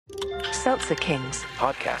Seltzer Kings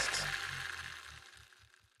podcasts.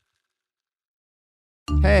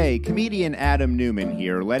 Hey, comedian Adam Newman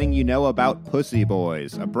here, letting you know about Pussy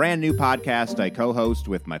Boys, a brand new podcast I co-host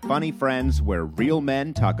with my funny friends where real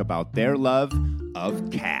men talk about their love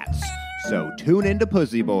of cats. So tune into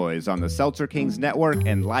Pussy Boys on the Seltzer Kings Network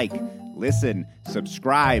and listen,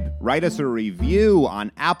 subscribe, write us a review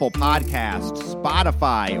on Apple Podcasts,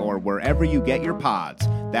 Spotify, or wherever you get your pods.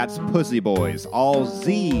 That's Pussy Boys, all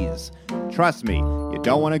Z's. Trust me, you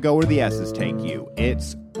don't want to go where the S's take you.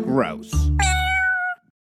 It's gross.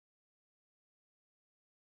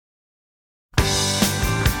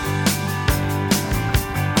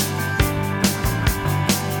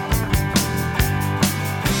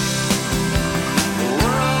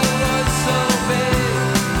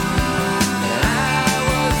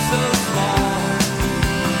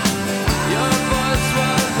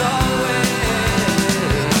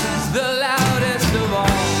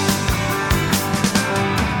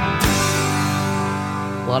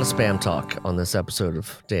 A lot of spam talk on this episode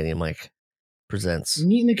of Danny and Mike Presents.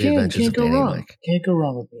 Meat in the can, can't go wrong. Can't go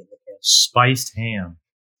wrong with meat in the can. Spiced ham.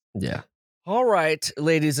 Yeah. All right,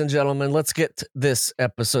 ladies and gentlemen, let's get this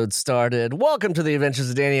episode started. Welcome to the Adventures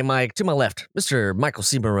of Danny and Mike. To my left, Mr. Michael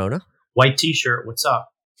C. Morona. White t-shirt, what's up?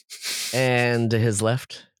 And to his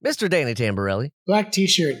left, Mr. Danny Tamborelli. Black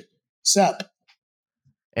t-shirt, sup?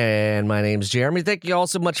 And my name's Jeremy. Thank you all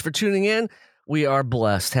so much for tuning in. We are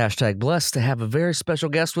blessed, #blessed, to have a very special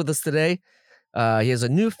guest with us today. He has a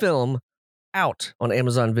new film out on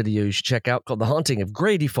Amazon Video you should check out called The Haunting of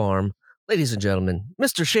Grady Farm. Ladies and gentlemen,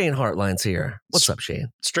 Mr. Shane Hartline's here. What's up,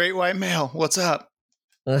 Shane? Straight white male. What's up?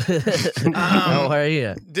 How are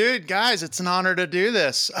you? Dude, guys, it's an honor to do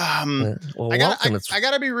this. Well, welcome. welcome. I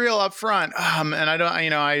gotta be real up front. And I don't,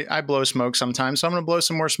 I blow smoke sometimes, so I'm gonna blow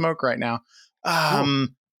some more smoke right now. Cool.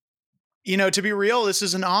 To be real, this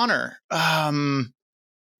is an honor.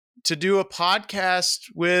 To do a podcast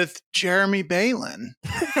with Jeremy Balin.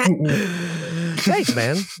 Thanks,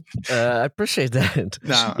 man. I appreciate that.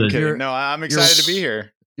 No, I'm kidding. No, I'm excited to be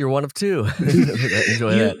here. You're one of two.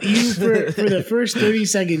 Enjoy that. For the first 30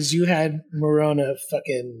 seconds, you had Morona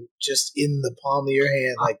fucking just in the palm of your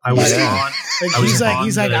hand. Like I was buddy. on. Like, I was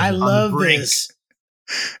he's like, I on the love brink. this.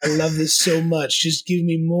 I love this so much. Just give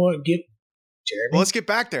me more. Jeremy. Well, let's get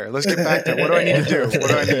back there. What do I need to do? What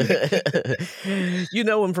do I need? You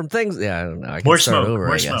know him from things. Yeah, I don't know. I can More start smoke. over,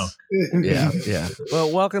 More I guess. smoke. Yeah.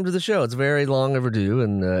 Well, welcome to the show. It's very long overdue,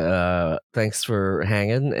 and thanks for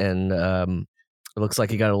hanging. And it looks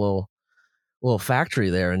like you got a little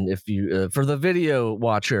factory there. And if you, for the video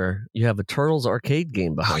watcher, you have a Turtles arcade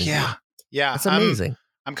game behind you. Yeah. That's amazing.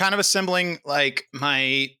 I'm kind of assembling like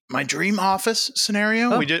my dream office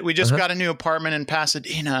scenario. We just got a new apartment in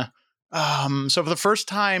Pasadena. So for the first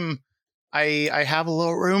time, I have a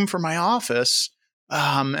little room for my office.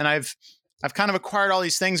 And I've kind of acquired all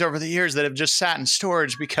these things over the years that have just sat in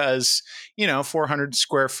storage because, 400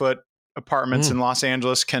 square foot apartments in Los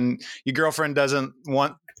Angeles your girlfriend doesn't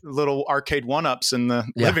want little arcade one-ups in the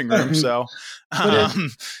living room. So,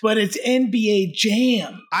 but it's NBA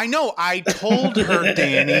Jam. I know. I told her,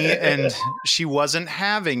 Danny, and she wasn't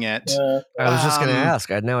having it. I was just going to ask.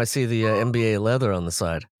 Now I see the NBA leather on the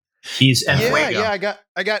side. He's I got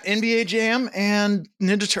NBA Jam and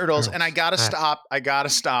Ninja Turtles, and I gotta stop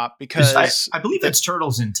because I believe it's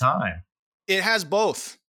Turtles in Time. It has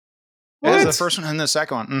both. What? It has the first one and the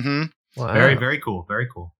second one. Mm-hmm. Wow. Very, very cool. Very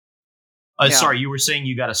cool. Sorry, you were saying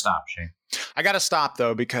you got to stop, Shane. I gotta stop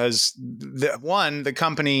though because the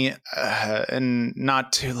company, and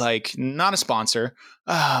not a sponsor.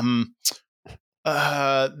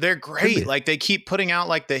 They're great. Like they keep putting out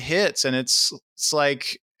like the hits, and it's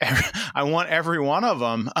like. I want every one of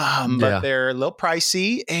them, but they're a little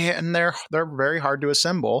pricey and they're very hard to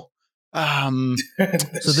assemble. So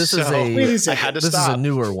this is I had to this stop. is a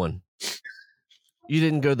newer one. You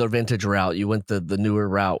didn't go the vintage route. You went the newer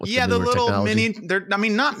route with the newer little technology. mini. They're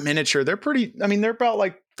not miniature. They're pretty. They're about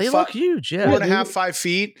like They look huge. Yeah, 4.5, 5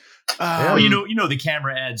 feet. Well, the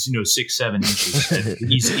camera adds 6-7 inches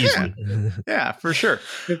easily. Yeah, for sure.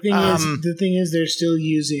 The thing is, they're still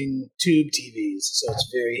using tube TVs, so it's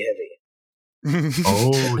very heavy.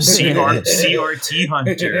 Oh, CRT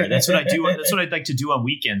hunter. That's what I do. That's what I'd like to do on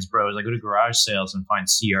weekends, bro. Is I go to garage sales and find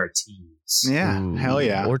CRTs. Yeah, Ooh, hell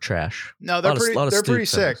yeah. Or trash. No, they're pretty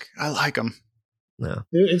sick. I like them. No,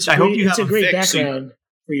 I hope you have a great fixed, background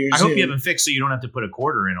for your. I hope you have them fixed so you don't have to put a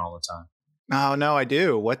quarter in all the time. Oh no, I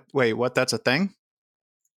do. What? Wait, what? That's a thing?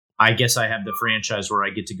 I guess I have the franchise where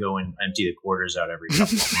I get to go and empty the quarters out every couple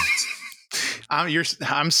of months. I'm your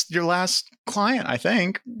last client, I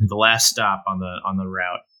think. The last stop on the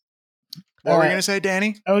route. What were you going to say,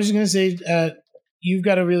 Danny? I was just going to say, you've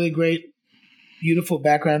got a really great, beautiful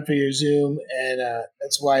background for your Zoom, and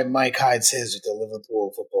that's why Mike hides his with the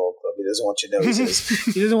Liverpool Football Club. He doesn't want you to know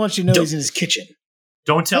he doesn't want you to know he's in his kitchen.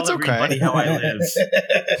 Don't tell everybody how I live.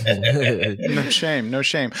 No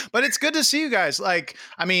shame. But it's good to see you guys. Like,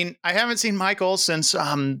 I mean, I haven't seen Michael since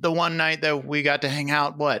the one night that we got to hang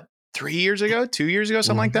out. What, 3 years ago, 2 years ago,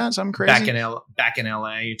 something like that. Something crazy. Back in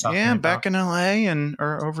LA. You're talking about? Back in LA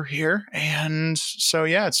or over here. And so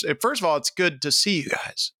first of all, it's good to see you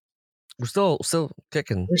guys. We're still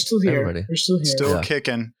kicking. We're still here. Everybody. We're still here. Still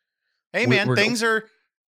kicking. Hey man, things are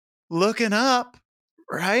looking up,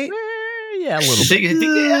 right? Yeah, a little bit.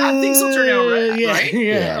 Things will turn out right. Right?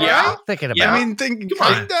 Yeah. Right? Thinking about Yeah. it. I mean,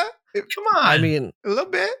 Come on. I mean, a little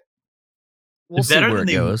bit. we'll see where it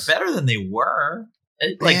goes. Better than they were.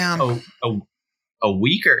 Like a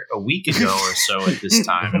week ago or so at this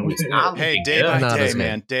time. It was not. Hey, looking day good. by Not day, as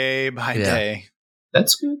man. good. Day by Yeah. day.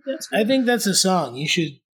 That's good. That's good. I think that's a song. You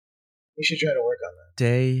should try to work on that.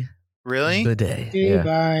 Day Really? the day. Day Yeah.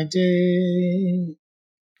 by day.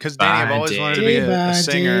 Because Danny, I've always wanted to be a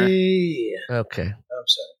singer. Day. Okay. I'm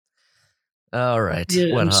sorry. All right.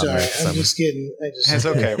 Yeah, Wet I'm hot sorry. mess I'm summer. just kidding. It's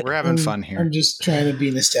okay. We're having fun here. I'm just trying to be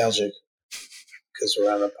nostalgic because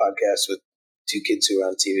we're on a podcast with two kids who were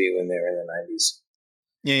on TV when they were in the 90s.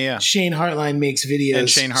 Yeah. Shane Hartline makes videos And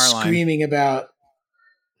Shane Hartline. screaming about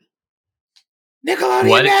Nickelodeon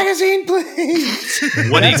What? magazine, please.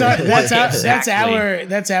 That's our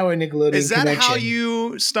Nickelodeon. Is that connection. how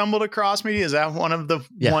you stumbled across me? Is that one of the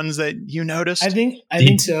ones that you noticed? I think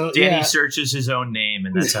so. Danny Yeah. searches his own name,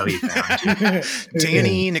 and that's how he found you.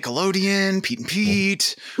 Danny, Nickelodeon, Pete and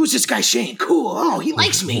Pete. Who's this guy Shane? Cool. Oh, he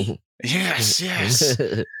likes me. Yes.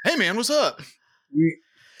 Hey man, what's up?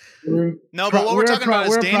 We're But what we're talking about is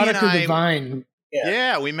we're a Danny and product of the I. Vine.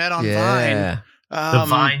 Yeah, we met on Vine. Yeah. The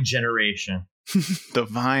Vine generation. The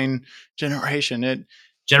Vine generation. It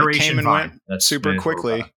Generation came and Vine. went That's super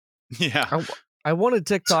quickly. Yeah. I wanted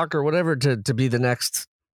TikTok or whatever to be the next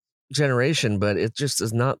generation, but it just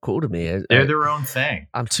is not cool to me. They're their own thing.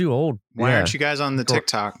 I'm too old. Why aren't you guys on the Cool.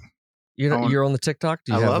 TikTok? You're on the TikTok?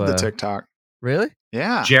 Do you I have, love the TikTok. Really?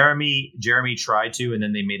 Yeah. Jeremy tried to, and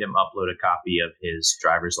then they made him upload a copy of his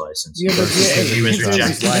driver's license. Yeah, but He was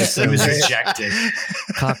rejected. License. He was rejected.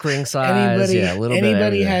 Cock ring size. Anybody, yeah, a little bit. anybody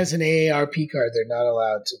of everything. has an AARP card, they're not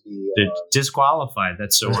allowed to be. They're disqualified.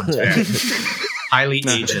 That's so unfair. Highly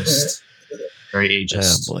ageist. Very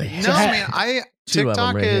ageist. Oh boy. No, man. Two of them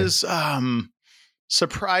TikTok right here. is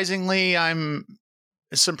surprisingly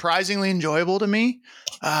enjoyable to me.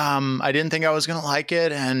 I didn't think I was gonna like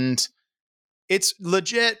it, and it's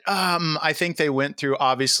legit. I think they went through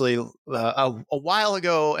obviously a while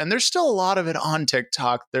ago, and there's still a lot of it on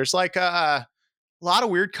TikTok. There's like a lot of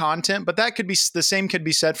weird content, but that could be the same could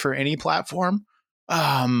be said for any platform.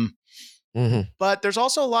 But there's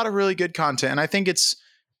also a lot of really good content, and I think it's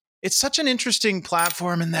such an interesting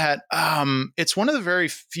platform in that it's one of the very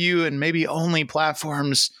few and maybe only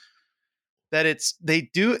platforms that it's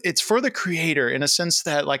for the creator, in a sense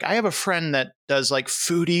that, like, I have a friend that does like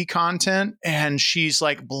foodie content, and she's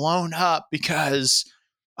like blown up because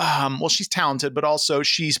she's talented, but also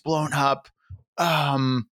she's blown up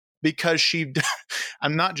because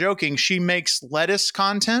I'm not joking, she makes lettuce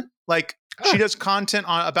content. Like, she does content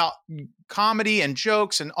about comedy and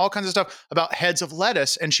jokes and all kinds of stuff about heads of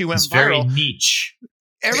lettuce, and she went It's very viral. niche.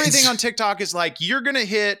 Everything on TikTok is like, you're going to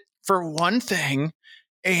hit for one thing,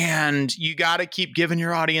 and you got to keep giving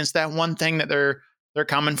your audience that one thing that they're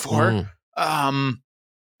coming for.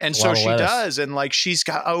 And so she does, and like, she's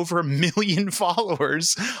got over 1 million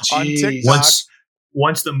followers on TikTok.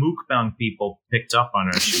 Once the mukbang people picked up on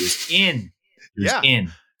her, she was in. She was in.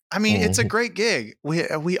 I mean, it's a great gig.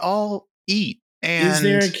 We all eat. And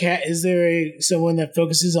is there someone that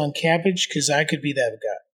focuses on cabbage? Because I could be that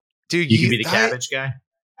guy. Dude, you could be the cabbage guy.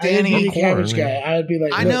 Danny, Danny, the cabbage guy. I would be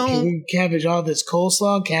like, I know. Can we cabbage all this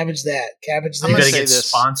coleslaw, cabbage that, cabbage that. I'm You gonna gotta say get this.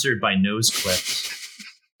 sponsored by Nose Clips.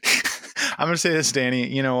 I'm going to say this, Danny.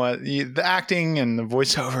 You know what? The acting and the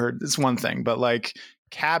voiceover is one thing, but like,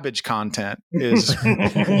 cabbage content is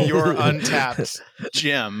your untapped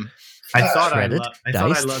gem. I thought I Shredded,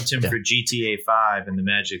 loved him for GTA 5 and the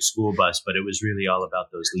Magic School Bus, but it was really all about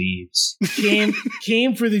those leaves.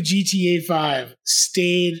 Came for the GTA 5,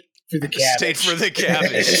 stayed for the cabbage. Stayed for the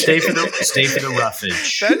cabbage. Stay for the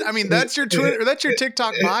roughage. That's your Twitter. That's your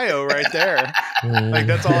TikTok bio right there. Like,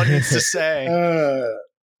 that's all it needs to say.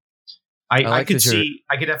 I could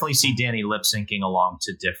definitely see Danny lip syncing along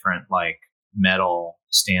to different like metal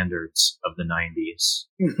standards of the 90s.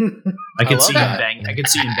 I could see him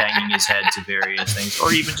banging his head to various things,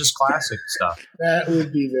 or even just classic stuff. That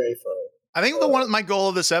would be very funny. I think my goal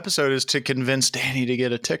of this episode is to convince Danny to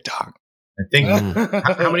get a TikTok. I think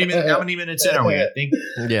how many minutes in are we? I think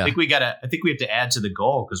we have to add to the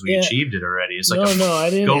goal because we achieved it already. It's like I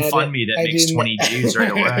didn't GoFundMe that makes 20 G's right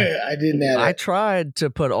away. I didn't add it. I tried to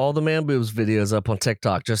put all the Man Boobs videos up on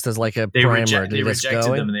TikTok just as like a They primer.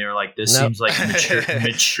 rejected them and they were like, "This seems like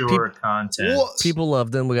mature content." Well, people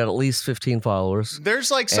loved them. We got at least 15 followers. There's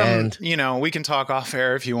like some, we can talk off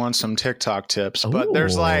air if you want some TikTok tips, but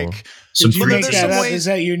there's like some Did you make that up? ways. Is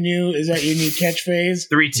that your new catchpage?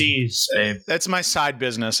 3 T's, babe. That's my side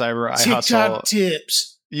business. I TikTok hustle.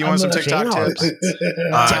 tips. You want some TikTok tips?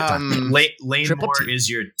 Lane Moore is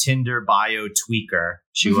your Tinder bio tweaker.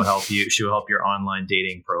 She will help you. She will help your online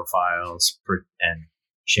dating profiles. And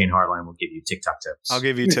Shane Hartline will give you TikTok tips. I'll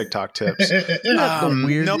give you TikTok tips.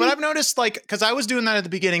 No, but I've noticed because I was doing that at the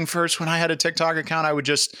beginning first. When I had a TikTok account, I would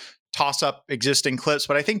just toss up existing clips.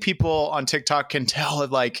 But I think people on TikTok can tell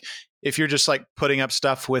if you're just like putting up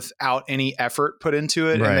stuff without any effort put into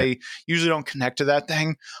it, and they usually don't connect to that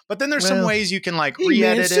thing. But then there's some ways you can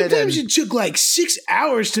re-edit it. Sometimes it took 6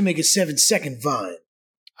 hours to make a 7-second Vine.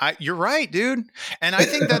 You're right, dude. And I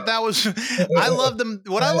think that was, I love them.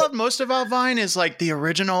 What I loved most about Vine is the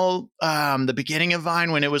original, the beginning of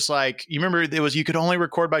Vine when it was you remember you could only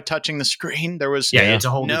record by touching the screen. There was you had to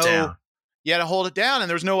hold it down. You had to hold it down and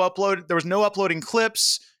there was no uploading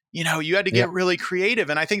clips. You had to get really creative.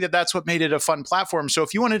 And I think that's what made it a fun platform. So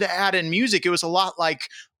if you wanted to add in music, it was a lot like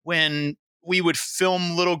when we would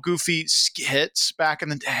film little goofy skits back in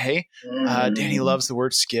the day. Danny loves the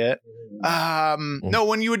word skit. No,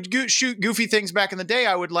 when you would shoot goofy things back in the day,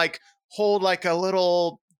 I would hold a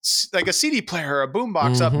little, a CD player or a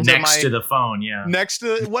boombox up next to the phone. Yeah. Next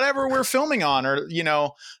to whatever we're filming on or,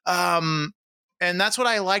 and that's what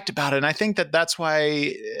I liked about it. And I think that's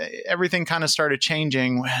why everything kind of started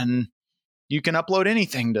changing when you can upload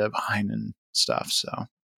anything to Vine and stuff. So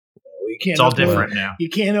it's all different now. You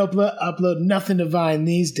can't upload nothing to Vine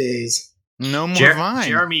these days. No more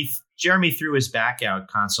Vine. Jeremy threw his back out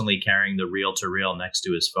constantly carrying the reel-to-reel next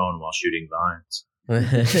to his phone while shooting Vines.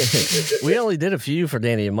 We only did a few for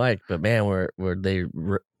Danny and Mike, but man, were they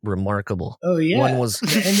remarkable. Oh yeah, one was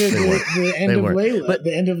the end of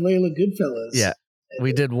Layla Goodfellas. Yeah,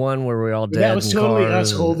 we did one where we were all dead. That was totally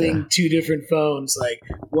us holding two different phones,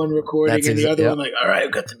 one recording and the other one all right,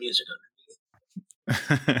 I've got the music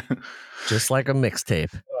underneath. Just like a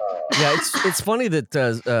mixtape. Yeah, it's funny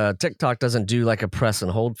that TikTok doesn't do a press and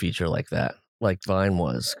hold feature like that, like Vine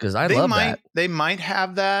was, because I love that. They might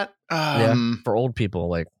have that for old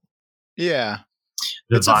people.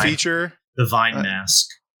 It's a feature. The Vine mask.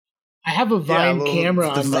 I have a Vine camera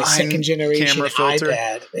on my second generation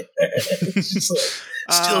iPad.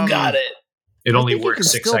 Still got it. It only works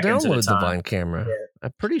 6 seconds at a time. Still download the Vine camera. Yeah.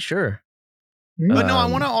 I'm pretty sure. But no, I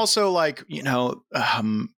want to also I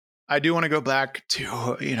do want to go back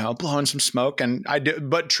to blowing some smoke, and I do.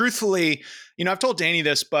 But truthfully, I've told Danny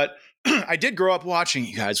this, but I did grow up watching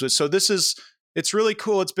you guys. So it's really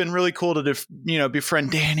cool. It's been really cool to befriend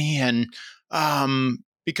Danny, and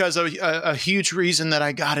because a huge reason that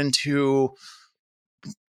I got into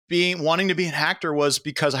wanting to be an actor was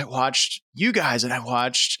because I watched you guys, and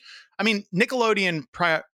Nickelodeon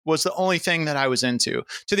was the only thing that I was into,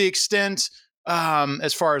 to the extent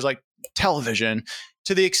as far as television,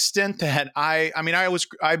 to the extent that I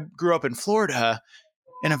grew up in Florida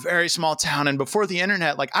in a very small town, and before the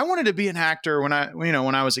internet, I wanted to be an actor when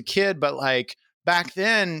I was a kid, but back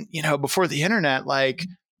then, before the internet,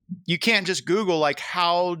 you can't just Google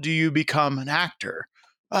how do you become an actor.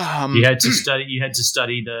 You had to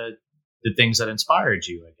study the things that inspired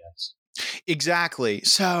you, I guess. Exactly.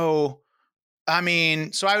 So I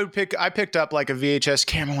picked up a VHS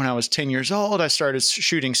camera when I was 10 years old. I started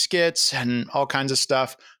shooting skits and all kinds of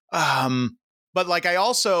stuff. But I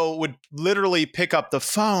also would literally pick up the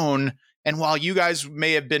phone, and while you guys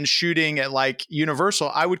may have been shooting at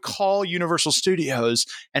Universal, I would call Universal Studios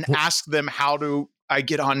and ask them how do I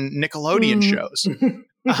get on Nickelodeon shows.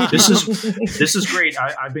 This is great.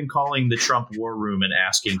 I've been calling the Trump War Room and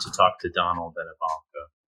asking to talk to Donald and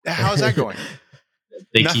Ivanka. How's that going?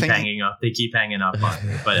 They keep hanging up. They keep hanging up on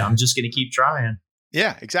me, but I'm just going to keep trying.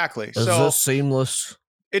 Yeah, exactly. Is this seamless?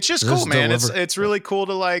 It's just cool, man. It's really cool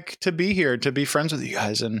to be here, to be friends with you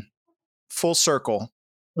guys, and full circle.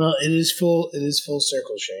 Well, it is full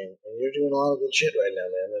circle, Shane. And you're doing a lot of good shit right now,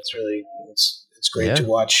 man. That's really it's great to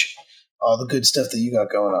watch all the good stuff that you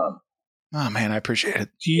got going on. Oh man, I appreciate it.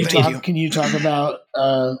 Can you talk about?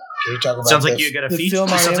 Sounds like you got a feature.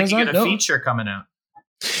 Sounds like you got a feature coming out.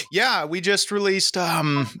 Yeah, we just released.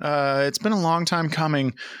 It's been a long time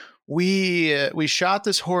coming. we shot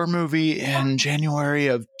this horror movie in January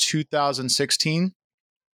of 2016,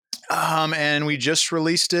 and we just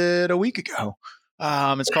released it a week ago.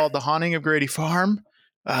 It's called The Haunting of Grady Farm.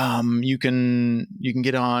 You can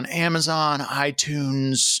get it on Amazon,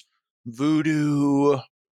 iTunes, Vudu,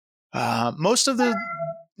 most of the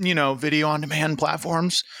video on demand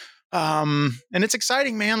platforms. And it's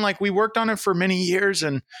exciting, man. Like, we worked on it for many years,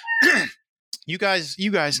 and you guys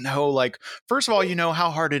know, like, first of all, you know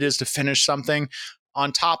how hard it is to finish something.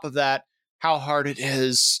 On top of that, how hard it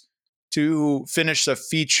is to finish a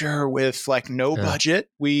feature with like no budget.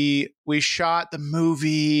 We shot the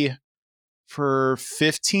movie for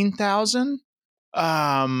 15,000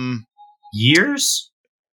 years.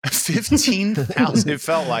 15,000. It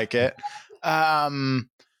felt like it.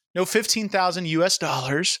 No, 15,000 US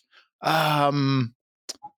dollars. But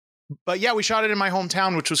yeah, we shot it in my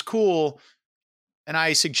hometown, which was cool. And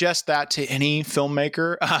I suggest that to any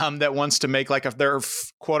filmmaker that wants to make like their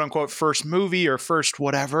quote unquote first movie or first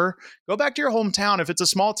whatever. Go back to your hometown. If it's a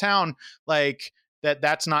small town, like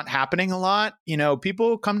that's not happening a lot.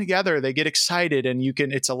 People come together, they get excited, and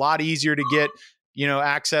it's a lot easier to get,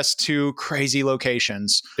 access to crazy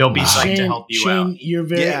locations. They'll be psyched to help you out.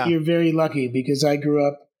 You're very lucky, because I grew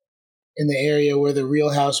up in the area where the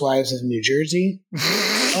Real Housewives of New Jersey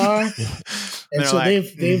are. And so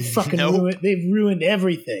they've fucking ruined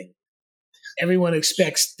everything. Everyone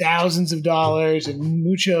expects thousands of dollars and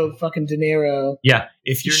mucho fucking dinero. Yeah,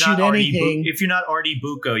 if you're not already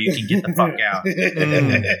Bucco, you can get the fuck out.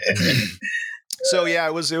 So yeah,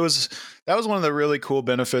 that was one of the really cool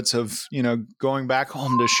benefits of going back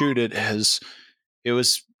home to shoot it.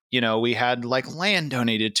 We had like land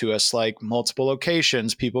donated to us, like multiple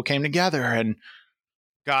locations. People came together and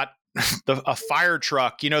got a fire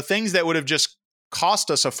truck. Things that would have just cost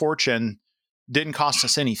us a fortune didn't cost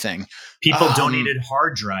us anything. People donated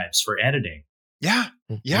hard drives for editing. Yeah,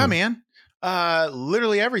 man.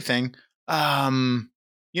 Literally everything. A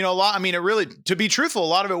lot. I mean, it really, to be truthful, a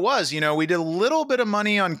lot of it was. We did a little bit of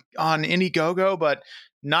money on Indiegogo, but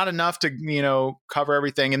not enough to cover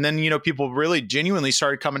everything. And then people really genuinely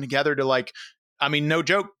started coming together to, like, I mean, no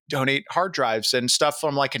joke, donate hard drives and stuff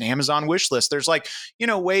from like an Amazon wish list. There's like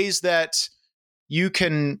ways that you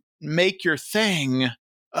can make your thing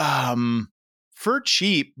for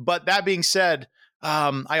cheap. But that being said,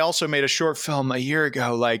 I also made a short film a year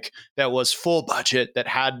ago, like, that was full budget, that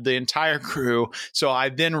had the entire crew. So I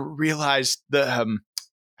then realized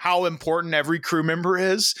how important every crew member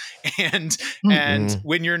is, and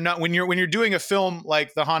when you're doing a film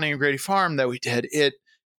like The Haunting of Grady Farm that we did,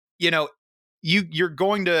 you're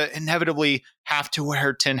going to inevitably have to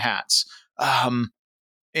wear 10 hats.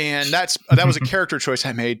 And that was a character choice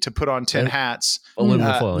I made, to put on 10 hats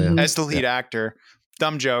as the lead actor.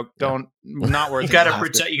 Dumb joke. Not worth it. You got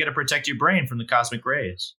to protect your brain from the cosmic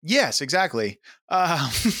rays. Yes, exactly.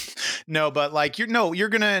 No, but like, you're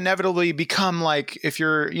going to inevitably become, like, if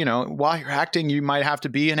you're, while you're acting, you might have to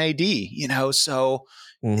be an AD, so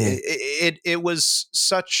it was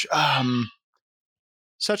such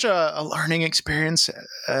a learning experience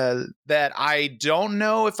that I don't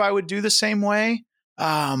know if I would do the same way.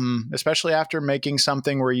 Especially after making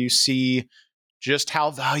something where you see just how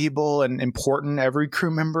valuable and important every crew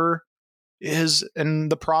member is in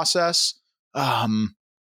the process. But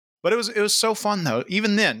it was so fun though.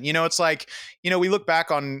 Even then, it's like, we look back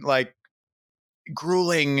on like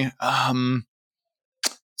grueling,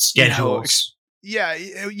 schedules.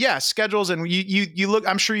 Schedules. And you look,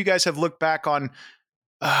 I'm sure you guys have looked back on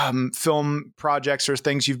film projects or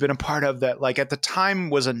things you've been a part of that, like, at the time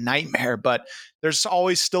was a nightmare, but there's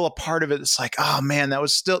always still a part of it that's like, oh man, it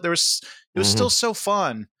was still so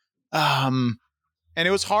fun. And it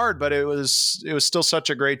was hard, but it was still such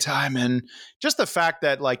a great time. And just the fact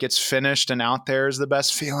that, like, it's finished and out there is the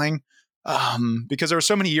best feeling. Because there were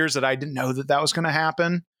so many years that I didn't know that was going to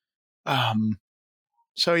happen.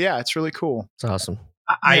 So yeah, it's really cool. It's awesome.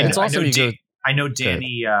 I know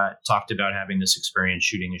Danny talked about having this experience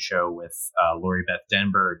shooting a show with Lori Beth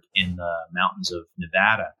Denberg in the mountains of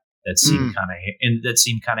Nevada. That seemed kind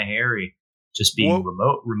of hairy, just being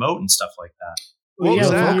remote and stuff like that. Well,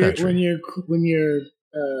 when you're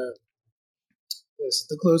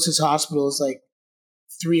the closest hospital is like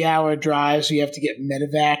 3-hour drive, so you have to get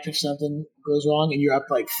medevaced if something goes wrong, and you're up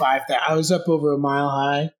like 5,000. I was up over a mile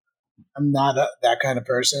high. I'm not that kind of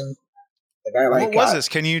person. What was this?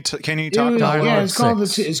 Can you talk about it? Yeah,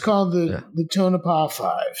 it's called the Tonopah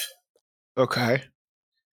 5. Okay.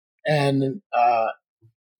 And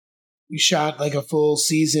we shot like a full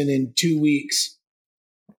season in 2 weeks.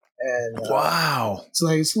 And wow.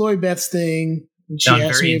 It's Lori Beth's thing. And she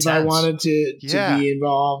asked me if I wanted to be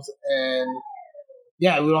involved, and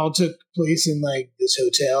yeah, it all took place in like this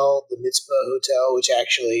hotel, the Mitzvah Hotel, which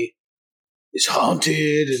actually is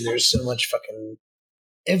haunted, and there's so much fucking.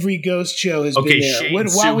 Every ghost show has been there. Shane,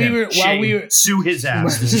 while we were sue his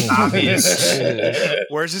ass. This is obvious.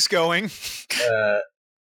 Where's this going?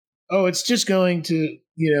 It's just going to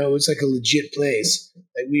it's like a legit place.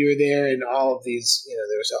 Like we were there, and all of these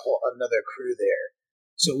there was another crew there.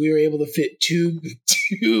 So we were able to fit two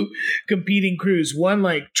competing crews. One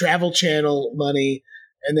like Travel Channel money,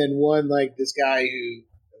 and then one like this guy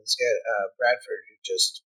Bradford, who it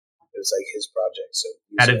was like his project. So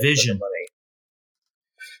he had a vision.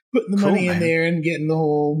 Putting the money in there and getting the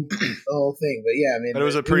whole thing. But yeah, I mean, but it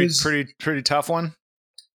was a pretty tough one.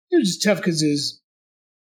 It was just tough because it was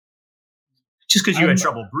just because you had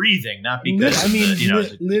trouble breathing, not because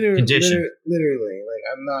literally. Like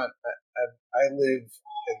I'm not. I live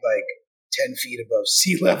at like 10 feet above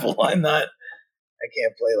sea level. I can't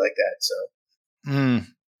play like that. So,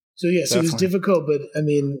 so yeah, so it was difficult. But I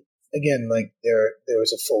mean, again, like there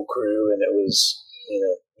was a full crew, and it was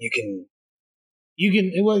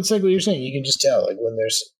it's like what you're saying. You can just tell, like when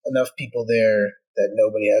there's enough people there that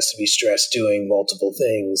nobody has to be stressed doing multiple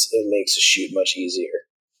things. It makes a shoot much easier.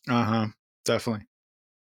 Definitely.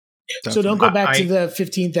 So don't go back to the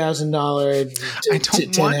 $15,000. I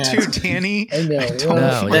don't want to, Danny. I know.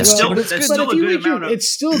 That's still a good amount. It's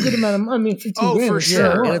still a good amount of. I mean, $15,000 for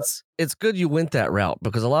sure. And it's good you went that route,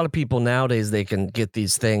 because a lot of people nowadays they can get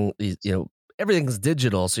these things. Everything's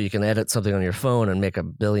digital, so you can edit something on your phone and make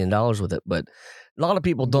 $1 billion with it. But a lot of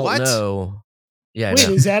people don't know. Yeah. Wait,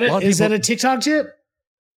 is that a TikTok tip?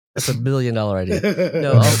 That's $1 billion idea.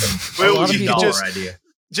 No, a lot of people idea.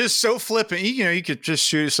 Just so flippant. You could just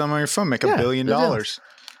shoot some on your phone, make $1 billion.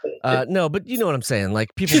 No, but you know what I'm saying.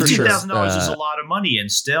 Like people, $15,000 is a lot of money, and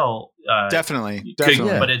still, definitely.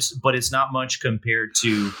 But it's not much compared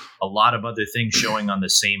to a lot of other things showing on the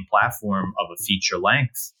same platform of a feature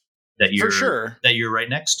length that you're right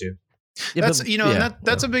next to. Yeah, that's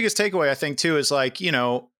that's the biggest takeaway I think too. Is like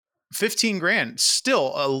 $15,000,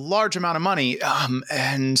 still a large amount of money,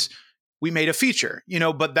 and we made a feature,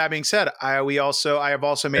 but that being said, I have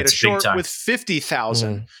also made a short with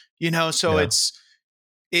 50,000, so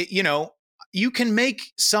you can make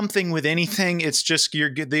something with anything. It's just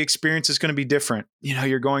the experience is going to be different.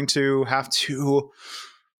 You're going to have to,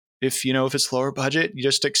 if it's lower budget, you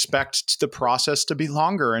just expect the process to be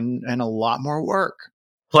longer and a lot more work.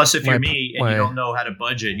 Plus, if you're me and you don't know how to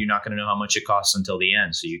budget, you're not going to know how much it costs until the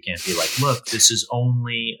end. So you can't be like, look, this is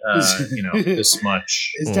only, this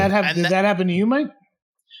much. Did that happen to you, Mike?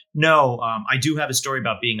 No, I do have a story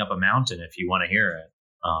about being up a mountain if you want to hear it.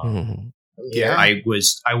 Yeah. I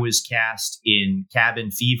was cast in Cabin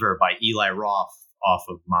Fever by Eli Roth off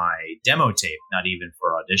of my demo tape, not even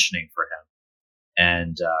for auditioning for him.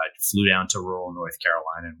 And flew down to rural North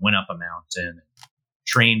Carolina and went up a mountain,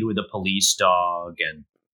 trained with a police dog, and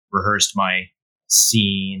rehearsed my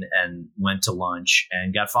scene and went to lunch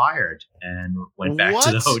and got fired and went back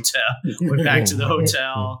to the hotel.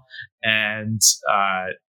 And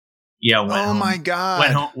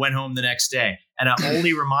went home the next day. And I'm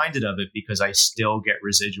only reminded of it because I still get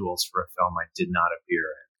residuals for a film I did not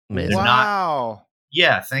appear in. Amazing. Wow.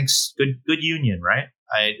 Thanks. Good union, right?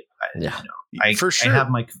 For sure. I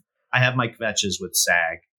have my kvetches with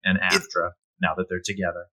SAG and AFTRA now that they're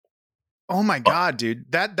together. Oh my God,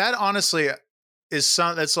 dude. That honestly is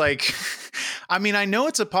something that's like, I mean, I know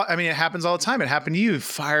it happens all the time. It happened to you,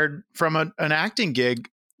 fired from an acting gig.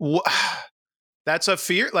 That's a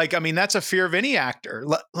fear. Like, I mean, that's a fear of any actor.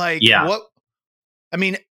 Like, what? I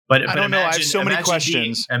mean, but I don't know. I have so many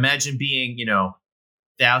questions. Imagine being,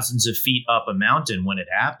 thousands of feet up a mountain when it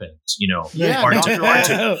happens, hard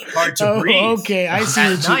to breathe. Okay, I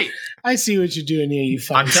see what you're doing here.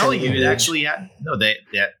 I'm telling you, it actually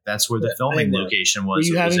that's where the filming location was.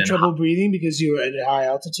 Were you having trouble breathing because you were at a high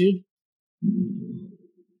altitude?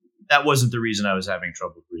 That wasn't the reason I was having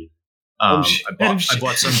trouble breathing. I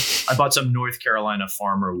bought some North Carolina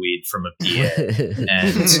farmer weed from a PA,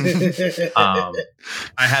 and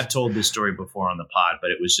I have told this story before on the pod,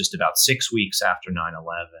 but it was just about 6 weeks after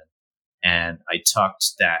 9/11, and I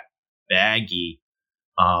tucked that baggie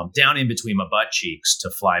down in between my butt cheeks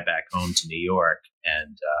to fly back home to New York,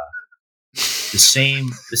 and the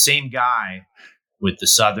same guy with the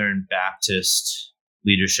Southern Baptist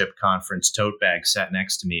Leadership Conference tote bag sat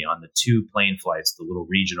next to me on the 2 plane flights, the little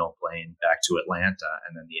regional plane back to Atlanta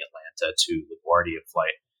and then the Atlanta to LaGuardia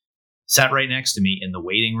flight. Sat right next to me in the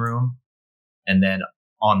waiting room and then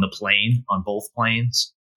on the plane, on both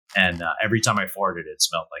planes. And every time I farted, it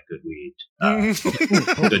smelled like good weed.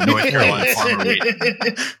 Good North Carolina farmer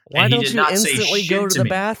weed. Why don't you instantly go to the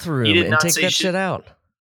bathroom and take that shit out?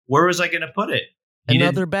 Where was I going to put it?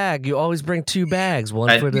 Another bag. You always bring 2 bags.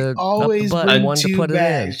 One for the always up the button, one to put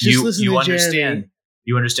bags. it in. You understand.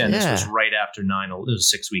 You understand Yeah. this was right after 9/11. It was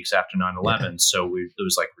 6 weeks after 9/11. So there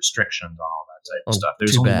was like restrictions on all that type of stuff. There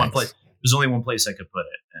was only one place. There's only one place I could put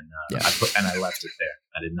it, and I left it there.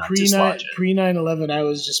 I did not dislodge it. Pre 9/11, I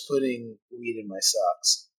was just putting weed in my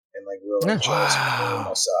socks and like rolling joints in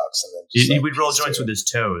my socks, and then just, he would roll joints with his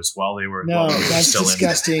toes while they were. No, that's still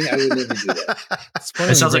disgusting. I would never do that.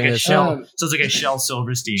 It sounds like a Shel. Sounds like a Shel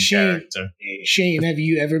Silverstein character. Shane, have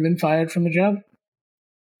you ever been fired from a job?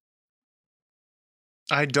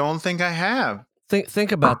 I don't think I have.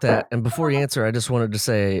 Think about that. And before you answer, I just wanted to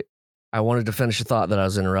say, I wanted to finish a thought that I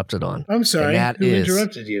was interrupted on. I'm sorry. Who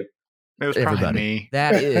interrupted you? It was probably me.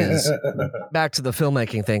 That is back to the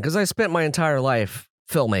filmmaking thing, because I spent my entire life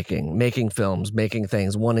filmmaking, making films, making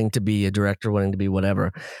things, wanting to be a director, wanting to be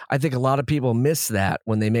whatever. I think a lot of people miss that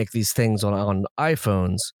when they make these things on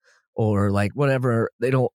iPhones or like whatever.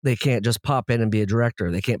 They can't just pop in and be a director.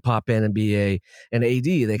 They can't pop in and be an AD.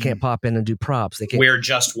 They can't pop in and do props. They can't wear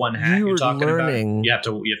just one hat. You're talking learning, about.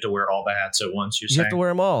 You have to wear all the hats at once. You have to wear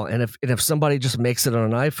them all. And if somebody just makes it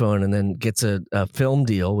on an iPhone and then gets a film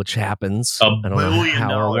deal, which happens, $1 billion,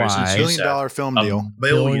 $1 billion film deal, $1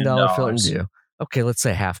 billion film deal. Okay, let's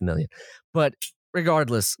say $500,000. But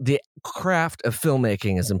regardless, the craft of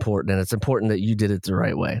filmmaking is important, and it's important that you did it the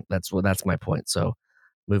right way. That's my point. So.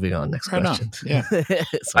 Moving on, next question. Yeah.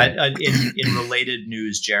 In related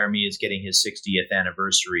news, Jeremy is getting his 60th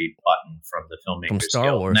anniversary button from the Filmmakers from Star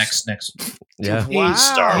Guild. Wars. Next. Yeah. Wow.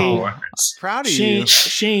 Star Wars. Proud of you.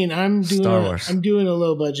 Shane, I'm doing a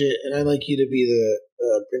low budget, and I'd like you to be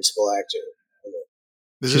the principal actor.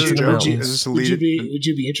 Is this a joke? Is this a lead? Would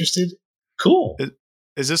you be interested? Cool.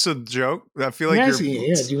 Is this a joke? I feel like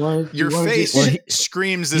your face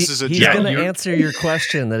screams this is a joke. He's going to answer your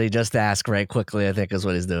question that he just asked right quickly, I think is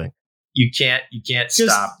what he's doing. You can't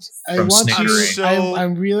stop from snickering.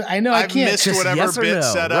 I'm really. I know I can't. I've missed whatever yes bit no,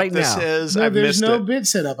 setup right this now. is. No, I've there's missed no it. bit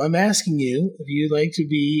setup. I'm asking you if you'd like to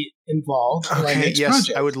be involved in my next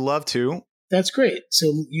project. I would love to. That's great.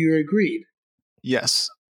 So you agreed. Yes.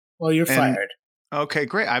 Well, you're fired. Okay,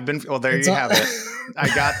 great. There you have it.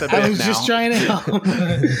 I got the bit now. I was just trying to help.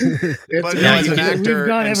 But now as an actor,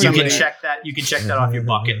 you can check that. You can check that off your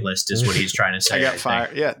bucket list. Is what he's trying to say. I got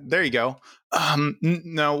fired. Yeah, there you go.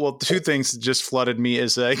 No, well, 2 things just flooded me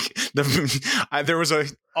is like there was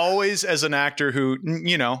always as an actor who,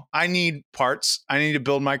 I need parts. I need to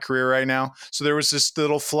build my career right now. So there was this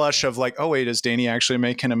little flush of like, oh wait, is Danny actually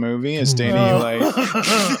making a movie? Is Danny like?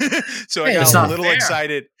 So I got a little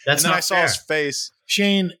excited, and then I saw his face.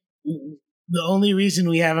 Shane, the only reason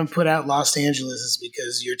we haven't put out Los Angeles is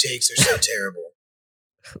because your takes are so terrible.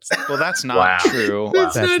 Well, that's not true.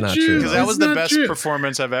 That's not true. Because that was the best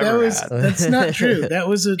performance I've ever had. That's not true. That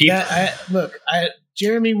was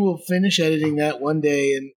Jeremy will finish editing that one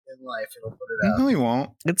day in life and he'll put it out. No, he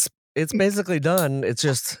won't. It's basically done. It's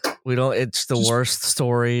just it's the worst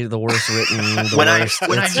story, the worst written. It's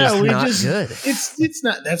just not good. It's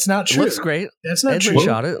not. That's not true. It looks great. That's not true.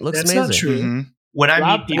 Shot it. Looks amazing. Not true. Mm-hmm. When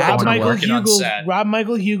I meet people working on set, Rob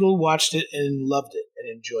Michael Hugel watched it and loved it and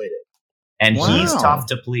enjoyed it. And he's tough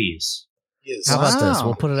to please. Yes. How about this?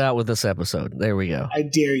 We'll put it out with this episode. There we go. I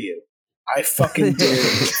dare you. I fucking dare you.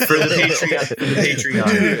 For the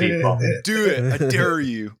Patreon people. Do it. I dare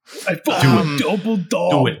you. I fucking double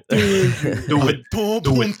dog. Do it. Do it.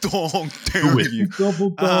 Dare you.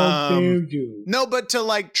 Double dog dare you. No, but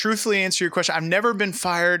to truthfully answer your question, I've never been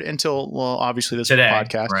fired until, well, obviously this today,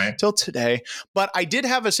 podcast. Right. Till today. But I did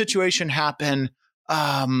have a situation happen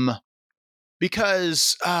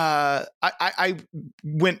because I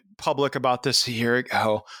went public about this a year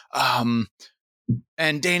ago.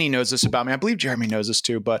 And Danny knows this about me. I believe Jeremy knows this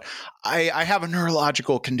too, but I have a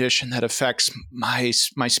neurological condition that affects my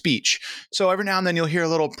speech. So every now and then you'll hear a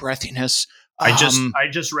little breathiness. I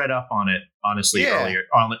just read up on it, honestly,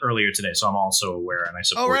 earlier today. So I'm also aware and I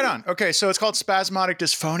support right on. Okay. So it's called spasmodic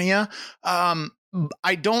dysphonia.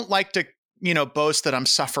 I don't like to, boast that I'm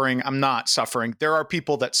suffering. I'm not suffering. There are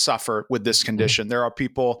people that suffer with this condition. There are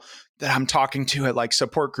people that I'm talking to at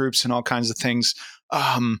support groups and all kinds of things.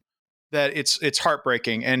 That it's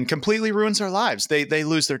heartbreaking and completely ruins their lives. They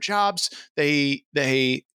lose their jobs. They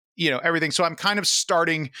everything. So I'm kind of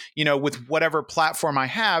starting, with whatever platform I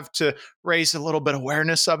have to raise a little bit of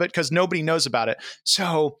awareness of it because nobody knows about it.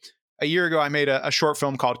 So a year ago, I made a short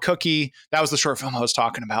film called Cookie. That was the short film I was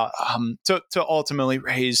talking about to ultimately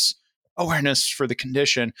raise awareness for the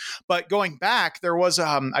condition. But going back, there was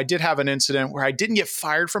I did have an incident where I didn't get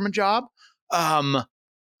fired from a job.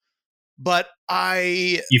 But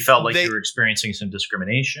you felt like you were experiencing some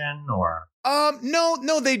discrimination, or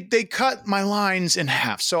no, they cut my lines in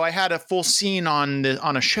half. So I had a full scene on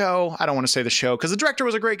a show. I don't want to say the show because the director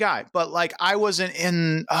was a great guy, but like I wasn't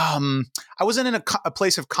in a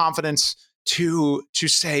place of confidence to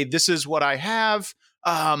say this is what I have.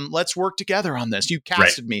 Let's work together on this. You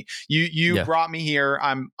casted me. You brought me here.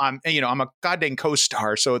 I'm a goddamn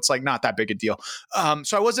co-star, so it's like not that big a deal.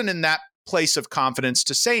 So I wasn't in that place of confidence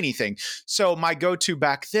to say anything. So my go-to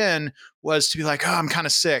back then was to be like, oh, I'm kind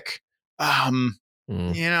of sick. I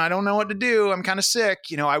don't know what to do. I'm kind of sick.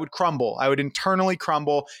 I would crumble. I would internally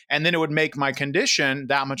crumble. And then it would make my condition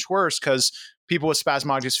that much worse because people with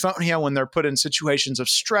spasmodic dysphonia, when they're put in situations of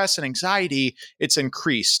stress and anxiety, it's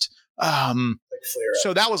increased.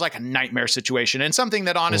 So that was like a nightmare situation and something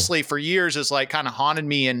that honestly for years is like kind of haunted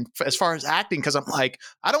me. And as far as acting, because I'm like,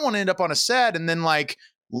 I don't want to end up on a set and then like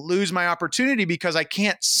lose my opportunity because I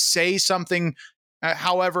can't say something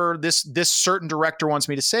however this certain director wants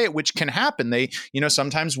me to say it, which can happen. They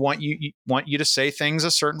sometimes want you to say things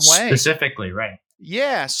a certain way specifically, right?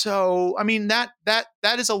 Yeah. So I mean that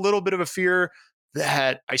is a little bit of a fear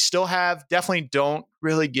that I still have. Definitely don't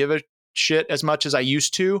really give a shit as much as I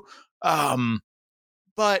used to.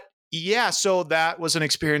 But yeah, so that was an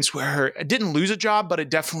experience where I didn't lose a job, but it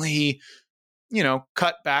definitely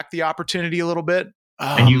cut back the opportunity a little bit.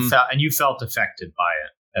 And you felt affected by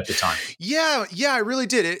it at the time. Yeah, I really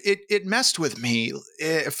did. It messed with me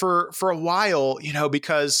for a while,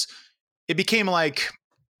 because it became like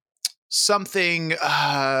something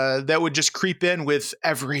that would just creep in with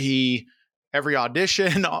every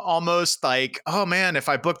audition, almost like, oh man, if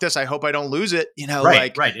I book this, I hope I don't lose it.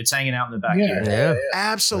 Right. It's hanging out in the back. Yeah.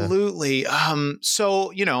 Absolutely.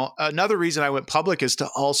 So, another reason I went public is to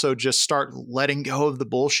also just start letting go of the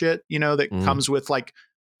bullshit, that comes with like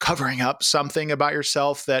covering up something about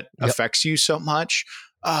yourself that affects you so much.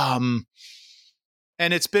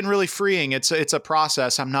 And it's been really freeing. It's a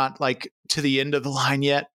process. I'm not like to the end of the line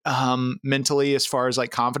yet, mentally, as far as like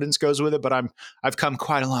confidence goes with it, but I've come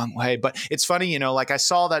quite a long way. But it's funny, like I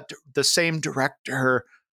saw that the same director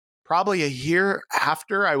probably a year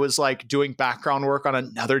after I was like doing background work on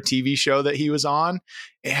another TV show that he was on,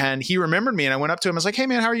 and he remembered me, and I went up to him. I was like, "Hey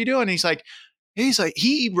man, how are you doing?" And he's like,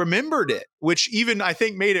 he remembered it, which even I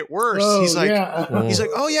think made it worse. Oh, he's like, yeah.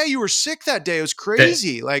 "Oh yeah, you were sick that day. It was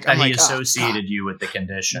crazy." That he associated you with the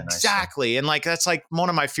condition. Exactly. And like, that's like one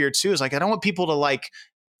of my fears too, is like, I don't want people to like,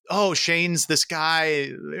 oh, Shane's this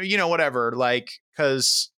guy, whatever. Like,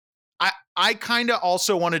 cause I kind of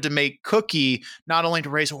also wanted to make Cookie not only to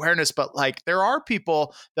raise awareness, but like there are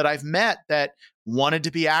people that I've met that wanted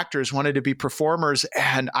to be actors, wanted to be performers.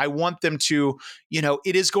 And I want them to,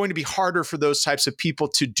 it is going to be harder for those types of people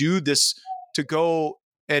to do this, to go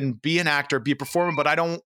and be an actor, be a performer. But I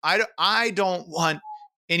don't want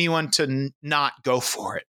anyone to not go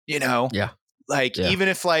for it, Yeah. Like, even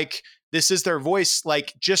if like this is their voice,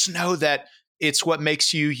 like just know that it's what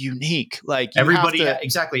makes you unique. Like everybody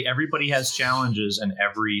has challenges, and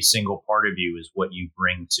every single part of you is what you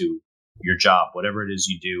bring to your job, whatever it is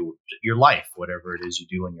you do, your life, whatever it is you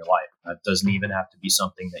do in your life. That doesn't even have to be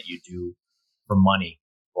something that you do for money.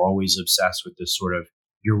 We're always obsessed with this sort of,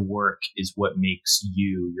 your work is what makes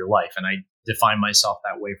you your life. And I define myself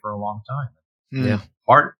that way for a long time. Yeah.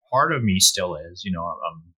 Part of me still is,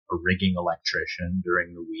 I'm a rigging electrician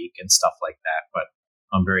during the week and stuff like that, but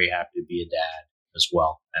I'm very happy to be a dad as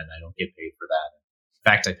well, and I don't get paid for that.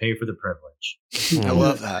 In fact, I pay for the privilege. I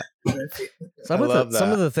love that. Some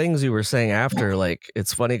of the things you were saying after, like,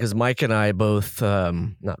 it's funny because Mike and I both,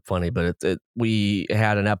 not funny, but we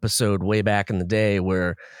had an episode way back in the day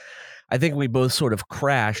where I think we both sort of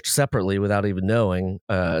crashed separately without even knowing,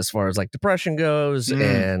 as far as like depression goes,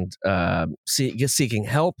 and seeking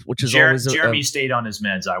help, which is always Jeremy stayed on his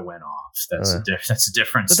meds. I went off. That's a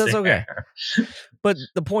difference. But that's okay. But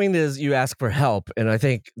the point is, you ask for help, and I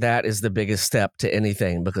think that is the biggest step to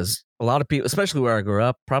anything, because a lot of people, especially where I grew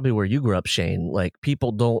up, probably where you grew up, Shane, like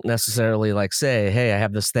people don't necessarily like say, "Hey, I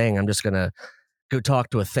have this thing. I'm just gonna go talk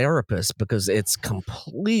to a therapist," because it's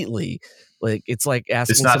completely like, it's like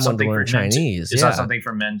asking someone to learn Chinese. It's not something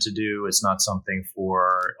for men to do. It's not something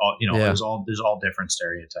for, there's all different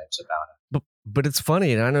stereotypes about it. But it's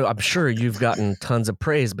funny, and I'm sure you've gotten tons of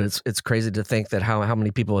praise, but it's crazy to think that how many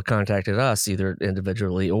people have contacted us either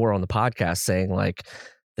individually or on the podcast saying like,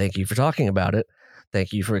 "Thank you for talking about it.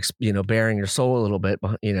 Thank you for bearing your soul a little bit,"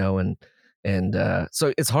 and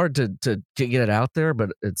so it's hard to get it out there, but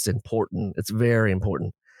it's important. It's very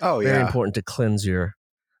important. Oh yeah, very important to cleanse your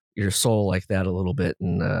your soul like that a little bit,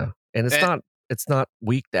 and it's not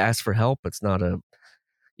weak to ask for help. It's not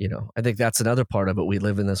I think that's another part of it. We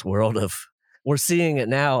live in this world of, we're seeing it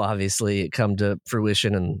now, obviously, it come to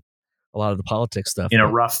fruition and a lot of the politics stuff. In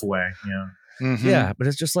a rough way, yeah. Mm-hmm. Yeah, but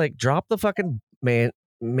it's just like, drop the fucking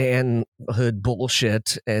manhood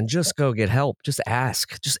bullshit and just go get help. Just ask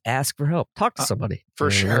for help. Talk to somebody.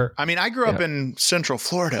 For sure. I mean, I grew up in Central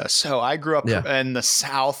Florida, so I grew up in the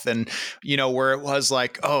South, and where it was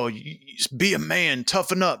like, oh, be a man,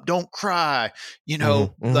 toughen up, don't cry,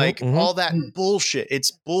 all that bullshit.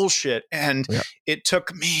 It's bullshit. And it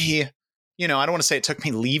took me, I don't want to say it took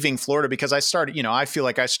me leaving Florida, because I started, I feel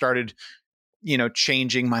like I started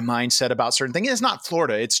changing my mindset about certain things. It's not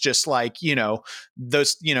Florida. It's just like,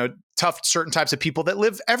 those, tough, certain types of people that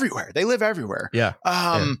live everywhere. They live everywhere. Yeah.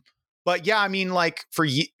 But yeah, I mean, like for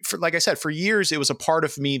like I said, for years, it was a part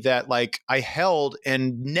of me that like I held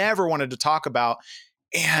and never wanted to talk about.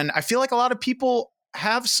 And I feel like a lot of people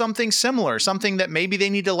have something similar, something that maybe they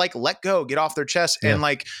need to like let go, get off their chest. Yeah. And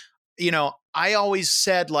like, I always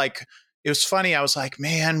said, like, it was funny. I was like,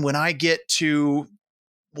 man, when I get to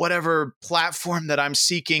whatever platform that I'm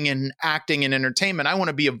seeking in acting and entertainment, I want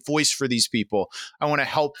to be a voice for these people. I want to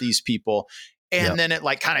help these people. And then it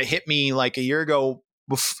like kind of hit me like a year ago,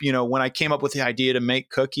 when I came up with the idea to make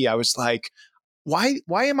Cookie, I was like, why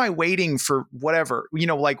am I waiting for whatever,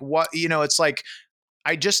 like what, it's like,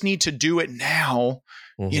 I just need to do it now,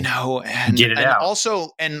 and get it out.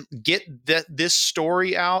 Also, and get this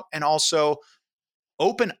story out, and also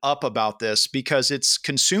open up about this, because it's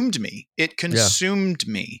consumed me. It consumed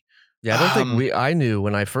me. Yeah, I don't think I knew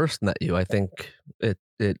when I first met you. I think I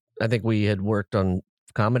think we had worked on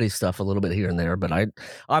comedy stuff a little bit here and there, but I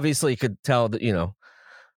obviously could tell that,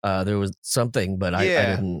 there was something, but I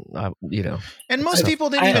didn't, And most people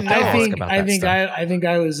didn't even know. I think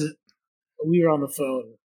I was, we were on the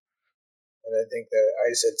phone, and I think that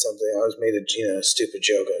I said something. I was made a stupid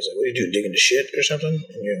joke. I was like, "What are you doing, digging the shit or something?"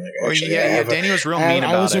 And you're like, "Actually, Danny was real mean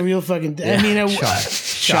about it." I was a real fucking. Yeah. I mean,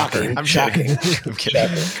 shocking. I'm shocking. I'm kidding.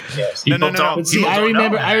 Yes. No. But see,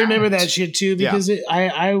 I remember that shit too, because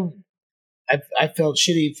I felt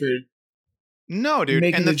shitty for. No, dude.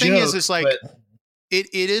 And the thing joke, is like, it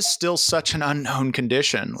is still such an unknown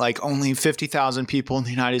condition. Like, only 50,000 people in the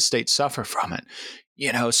United States suffer from it.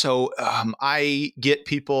 So I get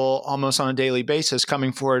people almost on a daily basis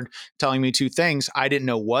coming forward telling me two things. I didn't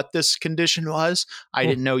know what this condition was. I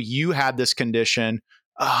didn't know you had this condition.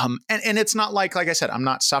 And it's not like I said, I'm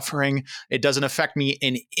not suffering. It doesn't affect me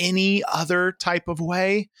in any other type of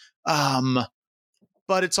way.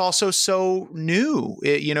 But it's also so new.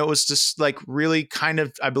 It was just like really kind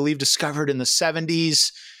of, I believe, discovered in the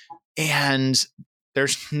 70s, and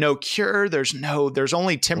there's no cure. There's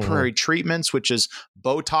only temporary treatments, which is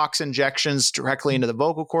Botox injections directly into the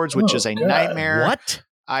vocal cords, which is a nightmare. What?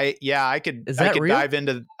 I could real? dive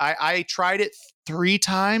into. I tried it 3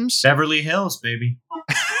 times. Beverly Hills, baby.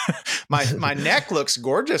 My neck looks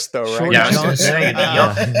gorgeous though, right? Yeah, I was going to say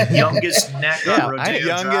the youngest neck on Rodeo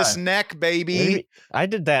youngest Drive. neck, baby. Maybe I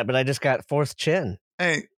did that, but I just got 4th chin.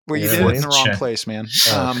 Hey, well, you did it in the wrong place, man.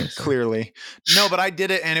 Clearly, no, but I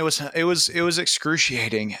did it, and it was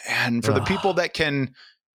excruciating. And for the people that can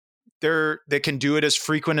do it as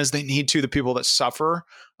frequent as they need to, the people that suffer,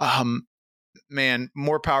 man,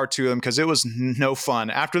 more power to them, because it was no fun.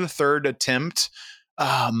 After the 3rd attempt,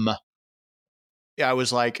 I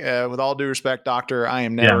was like, with all due respect, doctor, I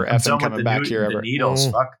am never effing coming back here ever.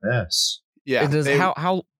 Needles, fuck this. Yeah.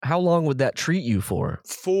 How long would that treat you for?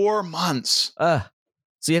 4 months.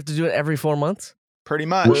 So you have to do it every 4 months? Pretty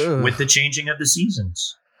much. With the changing of the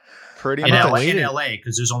seasons. Pretty much. In LA,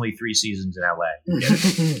 because there's only 3 seasons in LA.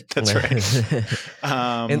 That's right.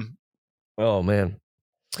 Oh, man.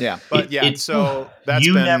 Yeah. But so that's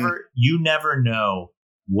you never know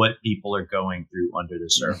what people are going through under the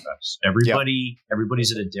surface.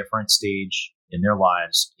 Everybody's at a different stage in their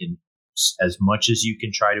lives. In as much as you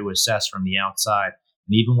can try to assess from the outside,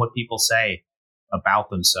 and even what people say about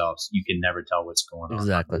themselves, you can never tell what's going on.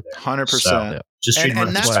 Exactly. 100%.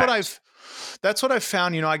 And that's what I've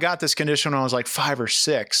found. I got this condition when I was like 5 or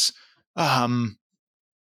 6.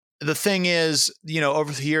 The thing is,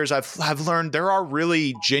 over the years, I've learned there are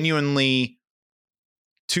really genuinely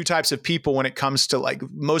 2 types of people when it comes to, like,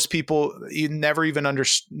 most people you never even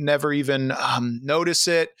notice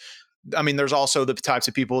it. I mean, there's also the types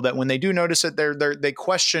of people that when they do notice it, they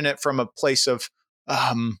question it from a place of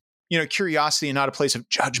curiosity and not a place of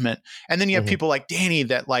judgment. And then you have people like Danny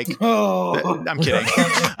that like, I'm kidding.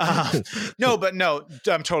 No,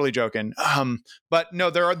 I'm totally joking. But no,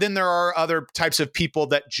 there are other types of people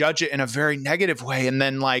that judge it in a very negative way. And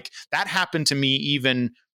then like that happened to me even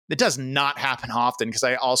it does not happen often, because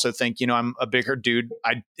I also think, I'm a bigger dude.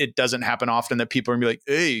 It doesn't happen often that people are gonna be like,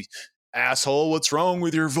 hey, asshole, what's wrong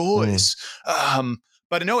with your voice?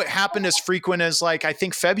 But no, it happened as frequent as, like, I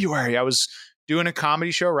think February. I was doing a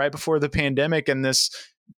comedy show right before the pandemic, and this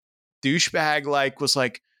douchebag was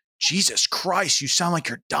like, Jesus Christ, you sound like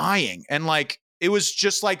you're dying. And like, it was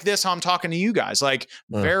just like this, how I'm talking to you guys, like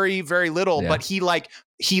very, very little, but he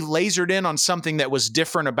lasered in on something that was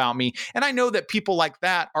different about me. And I know that people like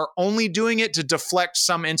that are only doing it to deflect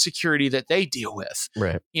some insecurity that they deal with.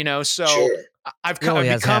 Right. So Sure. I've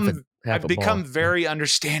become very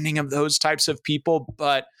understanding of those types of people.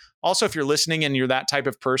 But also, if you're listening and you're that type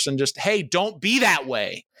of person, just, hey, don't be that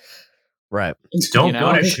way. Right. Don't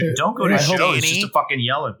go to shows just to fucking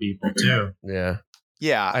yell at people too. Yeah.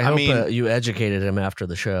 Yeah. I hope you educated him after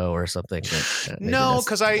the show or something. No,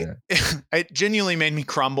 because it genuinely made me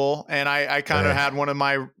crumble. And I kind of had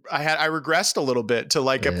I regressed a little bit to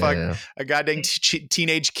like a goddamn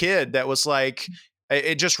teenage kid that was like,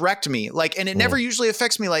 it just wrecked me. Like, and it never usually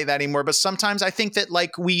affects me like that anymore. But sometimes I think that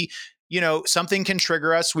like something can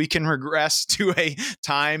trigger us. We can regress to a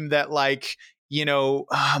time that like,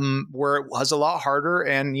 where it was a lot harder.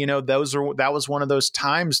 And, that was one of those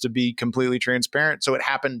times, to be completely transparent. So it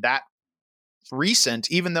happened that recent,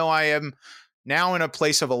 even though I am now in a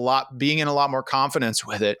place of being in a lot more confidence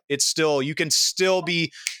with it. It's still, you can still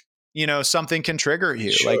be, something can trigger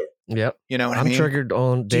you. Sure. Like, yep. You know what I mean? I'm triggered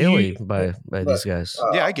on daily by these guys.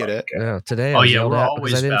 Yeah, I get it. Yeah. Today. We're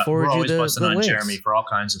always busting on Jeremy for all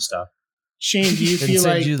kinds of stuff. Shane, do you feel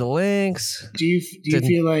like you the links? Do you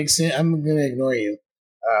feel like I'm going to ignore you?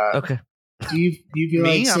 Okay. Do you feel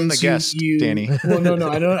me? like I'm the guest, Danny. Well, no,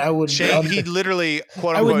 I don't. I would. Shane, he literally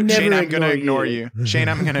quote unquote. Shane, I'm going to ignore you. Shane,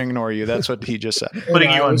 I'm going to ignore you. That's what he just said. Putting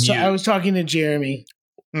you on mute. I was talking to Jeremy.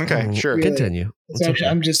 Okay, sure. Really. Continue. Actually,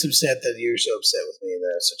 I'm just upset that you're so upset with me.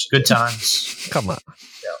 That's such a good times. Come on.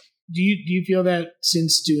 Yeah. Do you feel that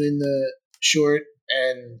since doing the short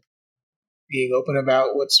and being open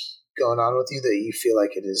about what's going on with you, that you feel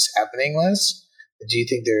like it is happening less? Do you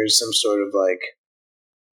think there's some sort of like,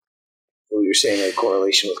 what you're saying, a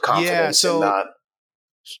correlation with confidence and not?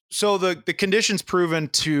 So the condition's proven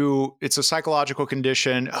it's a psychological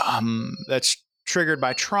condition that's triggered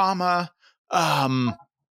by trauma.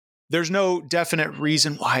 There's no definite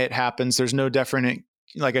reason why it happens. There's no definite,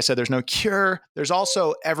 like I said, there's no cure. There's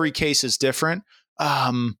also, every case is different.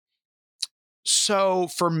 So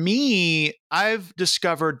for me, I've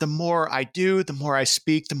discovered the more I do, the more I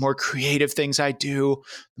speak, the more creative things I do,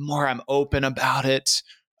 the more I'm open about it,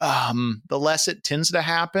 the less it tends to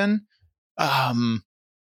happen.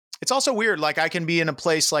 It's also weird. Like, I can be in a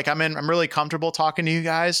place like I'm really comfortable talking to you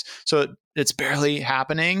guys, so it's barely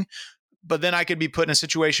happening. But then I could be put in a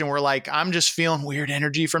situation where like I'm just feeling weird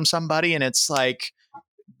energy from somebody, and it's like,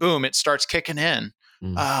 boom, it starts kicking in.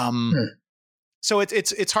 So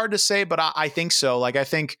it's hard to say, but I think so. Like, I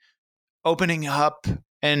think opening up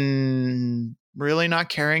and really not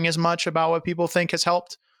caring as much about what people think has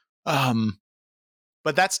helped.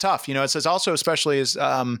 But that's tough. It's also, especially as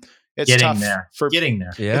it's getting tough there. for getting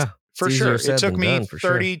there. Yeah, for sure. It took me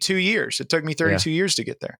 32 years. It took me 32 years to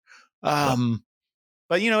get there.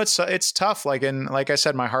 But it's tough. Like, and like I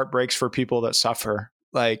said, my heart breaks for people that suffer,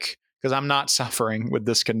 like, because I'm not suffering with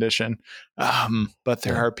this condition. But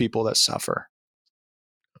there are people that suffer.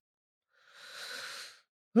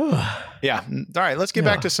 Yeah. All right. Let's get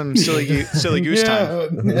back to some silly goose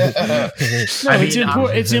time. No,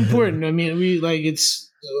 it's important. I mean,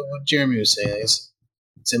 it's what Jeremy was saying.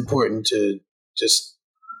 It's important to just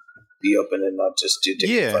be open and not just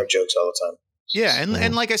do fart jokes all the time. Yeah.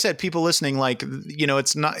 And like I said, people listening, like,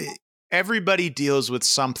 it's not, everybody deals with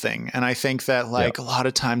something. And I think that like a lot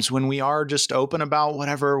of times when we are just open about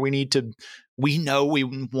whatever we know we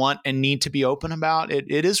want and need to be open about, it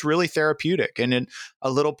is really therapeutic. And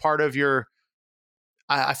a little part of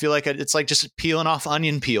I feel like it's like just peeling off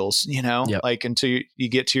onion peels, like until you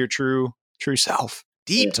get to your true self.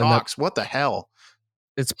 Deep talks. What the hell?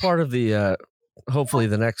 It's part of the, hopefully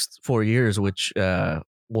the next 4 years, which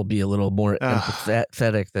will be a little more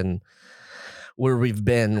empathetic than where we've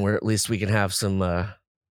been, where at least we can have some,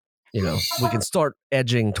 we can start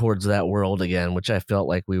edging towards that world again, which I felt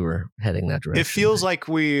like we were heading that direction. It feels like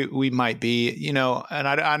we might be, and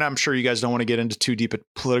I'm sure you guys don't want to get into too deep at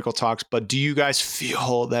political talks, but do you guys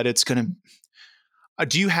feel that it's going to,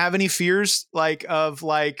 do you have any fears of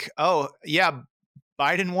oh yeah,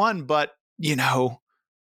 Biden won, but do you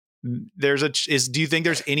think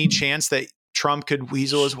there's any chance that Trump could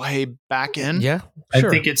weasel his way back in? Yeah, sure.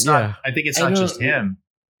 I think it's not just him.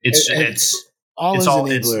 It's all his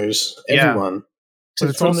enablers, everyone,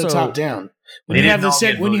 from the top down. When you have the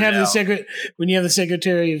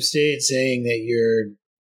Secretary of State saying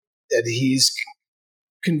that he's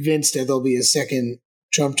convinced that there'll be a second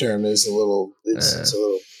Trump term is a little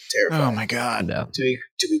terrifying. Oh my God! To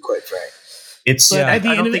be quite frank, at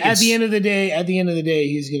the end of the day,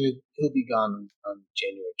 he'll be gone on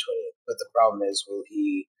January 20th. But the problem is, will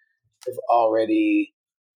he have already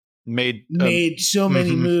made so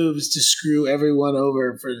many moves to screw everyone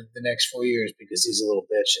over for the next 4 years because he's a little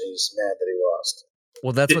bitch and he's mad that he lost?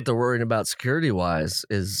 Well, that's what they're worrying about security-wise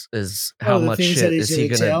is how much shit is he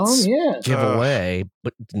going to give away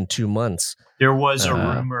but in 2 months. There was a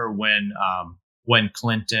rumor when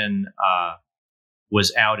Clinton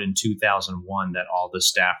was out in 2001 that all the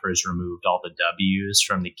staffers removed all the W's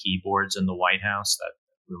from the keyboards in the White House. That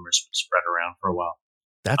rumors spread around for a while.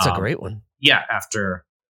 That's a great one. Yeah, after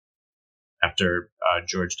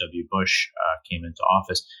George W. Bush came into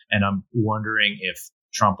office. And I'm wondering if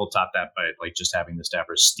Trump will top that by like just having the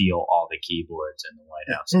staffers steal all the keyboards in the White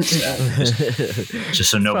House instead. just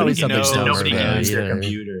so nobody can use their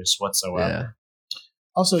computers whatsoever. Yeah.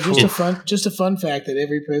 Also, just a fun fact that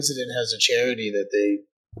every president has a charity that they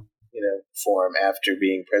form after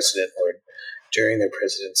being president or during their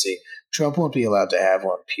presidency. Trump won't be allowed to have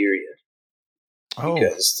one, period.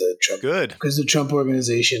 Because the Trump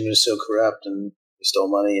organization was so corrupt and stole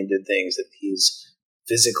money and did things that he's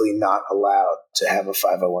physically not allowed to have a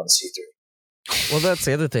 501c3. Well, that's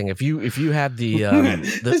the other thing. If you had the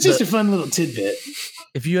it's just a fun little tidbit.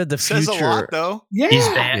 If you had the future, says a lot, though. Yeah,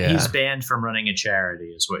 he's banned from running a charity,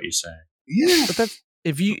 is what you're saying. Yeah, but that's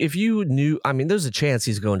if you knew. I mean, there's a chance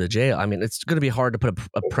he's going to jail. I mean, it's going to be hard to put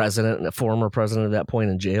a president, a former president at that point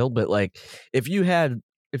in jail. But like, if you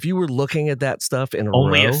were looking at that stuff in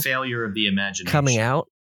only a failure of the imagination coming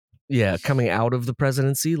out of the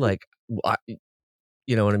presidency, like,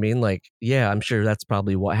 you know what I mean? Like, yeah, I'm sure that's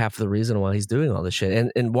probably half the reason why he's doing all this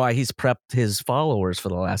shit and why he's prepped his followers for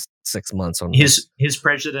the last 6 months on his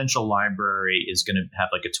presidential library is going to have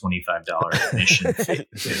like a $25 admission fee,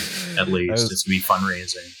 at least. It's going to be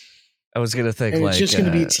fundraising. I was going to think and like it's just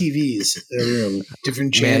going to be TVs in a room,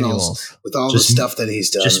 different channels with all the stuff that he's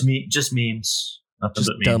done. Just memes. Nothing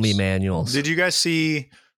but memes. Dummy manuals. Did you guys see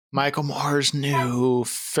Michael Moore's new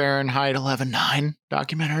Fahrenheit 11/9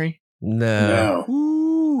 documentary? No.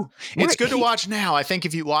 Ooh. It's good to watch now. I think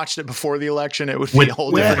if you watched it before the election, it would be a whole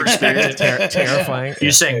different experience. Terrifying.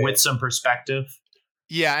 You're saying with some perspective?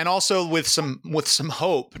 Yeah, and also with some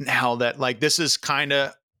hope now that like this is kind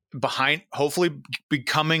of hopefully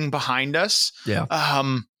becoming behind us. Yeah.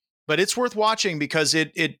 But it's worth watching because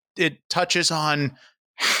it touches on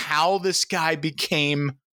how this guy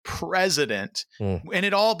became president. And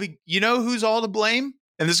it all who's all to blame?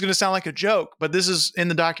 And this is going to sound like a joke, but this is in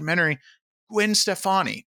the documentary, Gwen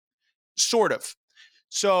Stefani, sort of.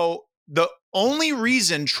 So the only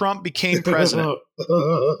reason Trump became president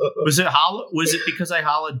was it because I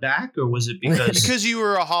hollered back, or was it because you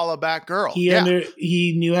were a holla back girl?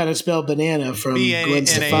 He knew how to spell banana from Gwen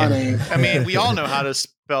Stefani. I mean, we all know how to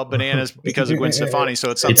spell bananas because of Gwen Stefani,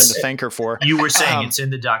 so it's something to thank her for. You were saying it's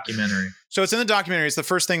in the documentary. So it's in the documentary. It's the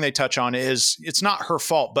first thing they touch on is it's not her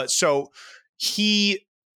fault, but so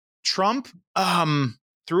Trump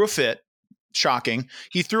threw a fit. Shocking.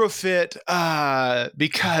 He threw a fit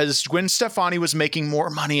because Gwen Stefani was making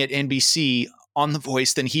more money at NBC on The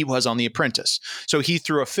Voice than he was on The Apprentice. So he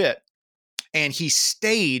threw a fit and he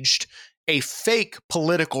staged a fake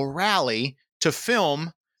political rally to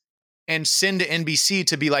film and send to NBC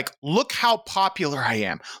to be like, look how popular I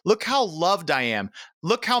am. Look how loved I am.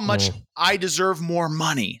 Look how much I deserve more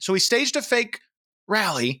money. So he staged a fake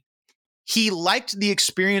rally. He liked the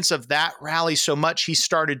experience of that rally so much he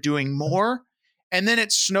started doing more. And then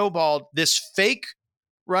it snowballed. This fake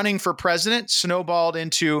running for president snowballed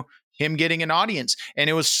into him getting an audience. And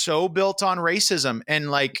it was so built on racism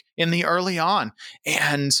and like in the early on.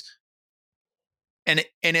 And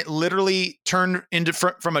it literally turned into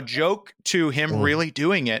from a joke to him really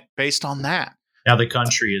doing it based on that. Now the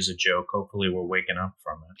country is a joke. Hopefully we're waking up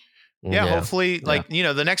from it. Yeah, hopefully,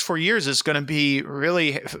 the next 4 years is going to be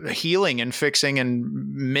really healing and fixing and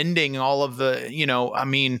mending all of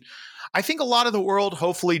the, I think a lot of the world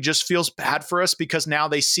hopefully just feels bad for us because now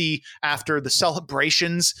they see after the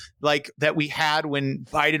celebrations like that we had when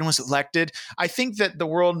Biden was elected. I think that the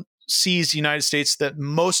world sees the United States that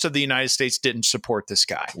most of the United States didn't support this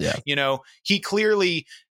guy. Yeah. He clearly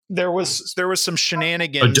there was some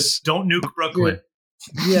shenanigans. Don't nuke Brooklyn.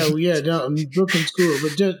 Yeah, don't. Brooklyn's cool,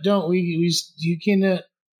 but don't you cannot.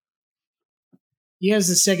 He has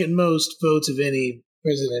the second most votes of any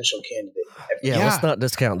presidential candidate. Yeah, let's not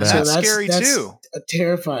discount that. That's scary too. A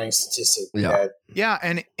terrifying statistic. Yeah.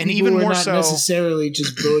 And people even were more not so necessarily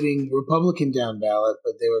just voting Republican down ballot,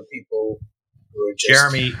 but there were people who were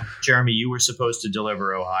just Jeremy, you were supposed to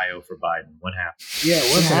deliver Ohio for Biden. What happened? Yeah,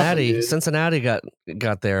 what happened? Cincinnati got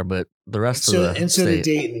there, but the rest so, of the and so state.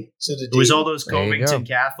 did Dayton. It was all those Covington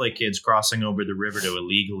Catholic kids crossing over the river to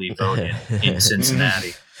illegally vote in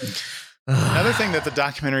Cincinnati. Another thing that the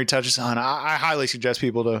documentary touches on, I highly suggest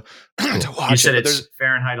people to watch. You said it's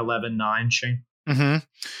Fahrenheit 11.9, Shane? Mm-hmm.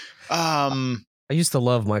 I used to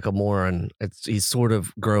love Michael Moore, and he's sort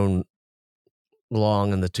of grown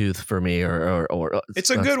long in the tooth for me, or it's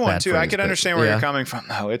a good one too. I can understand where you're coming from,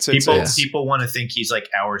 though. People want to think he's like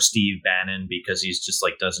our Steve Bannon because he's just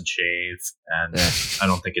like doesn't shave, and I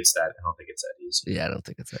don't think it's that. I don't think it's that easy. Yeah, I don't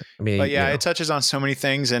think it's that. I mean, but it touches on so many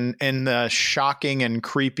things, and the shocking and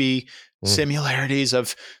creepy similarities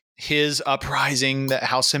of his uprising, that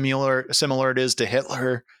how similar it is to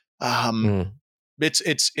Hitler.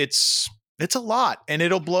 It's a lot, and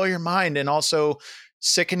it'll blow your mind and also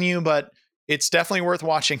sicken you, but it's definitely worth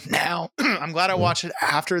watching now. I'm glad I watched it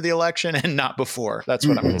after the election and not before. That's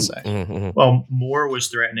what I'm going to say. Well, Moore was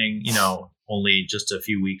threatening, only just a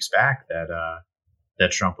few weeks back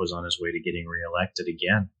that Trump was on his way to getting reelected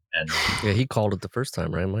again. And yeah, he called it the first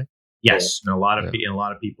time, right, Mike? Yes, and a lot of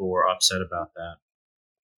people were upset about that.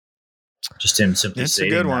 Just him simply it's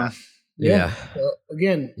saying a good one. Yeah. Well,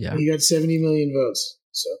 again, he got 70 million votes.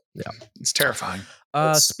 So it's terrifying.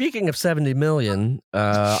 Speaking of 70 million,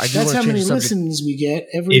 that's how many listens we get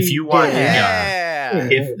every if you want, yeah.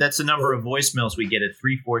 If that's the number of voicemails we get at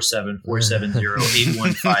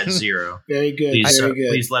 347-470-8150. Very good.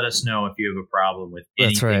 Please let us know if you have a problem with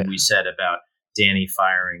anything we said about Danny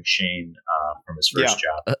firing Shane from his first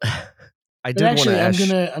job. I am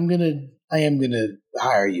gonna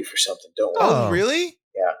hire you for something. Don't worry. Oh, really?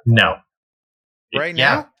 Yeah. No. Right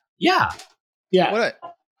now? Yeah. Yeah.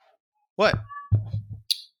 What?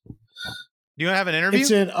 Do you want to have an interview?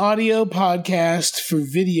 It's an audio podcast for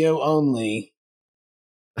video only.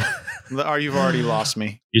 You've already lost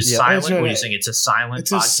me. You're silent. What are you saying? It's a silent podcast?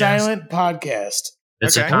 It's a silent podcast.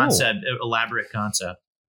 It's a concept, elaborate concept.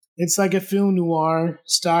 It's like a film noir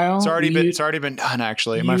style. It's already been done,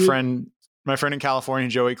 actually. My friend in California,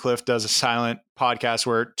 Joey Cliff, does a silent podcast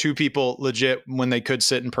where two people legit, when they could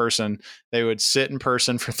sit in person, they would sit in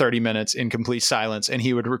person for 30 minutes in complete silence, and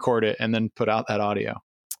he would record it and then put out that audio.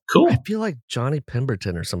 Cool. I feel like Johnny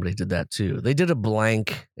Pemberton or somebody did that too. They did an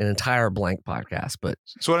entire blank podcast, but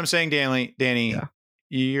so what I'm saying, Danny,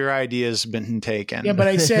 your idea's been taken. Yeah,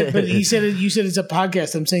 but you said it's a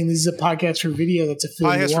podcast. I'm saying this is a podcast for video. That's a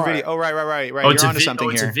film podcast noir. for video. Oh, right. Oh, You're onto something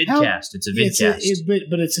here. It's a vidcast. It's a vidcast.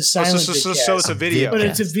 But it's a silent vidcast. So it's a video. But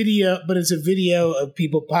it's a video of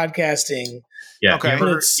people podcasting. Yeah. Okay. But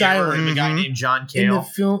it's silent. The guy named John Cale. In the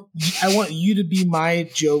film, I want you to be my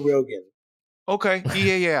Joe Rogan. Okay.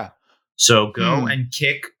 Yeah. So go and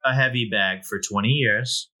kick a heavy bag for 20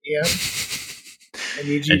 years. Yeah. And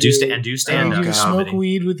do stand up. Smoke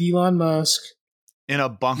weed with Elon Musk in a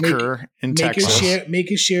bunker in Texas. Make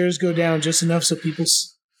his shares go down just enough so people,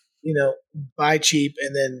 buy cheap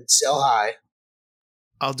and then sell high.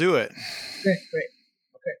 I'll do it. Okay, great.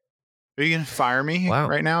 Okay. Are you gonna fire me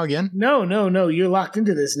right now again? No. You're locked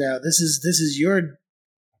into this now. This is your.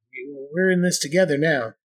 We're in this together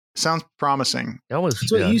now. Sounds promising.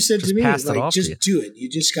 That's what you said to me. Like, just do it. You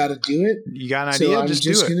just got to do it. You got an idea? I'm just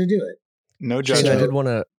going to do it. No judgment. I did want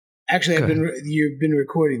to. Actually, you've been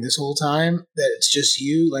recording this whole time. That it's just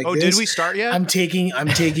you. Like, did we start yet? I'm taking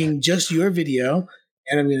just your video,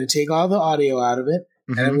 and I'm going to take all the audio out of it,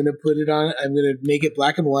 and I'm going to put it on. I'm going to make it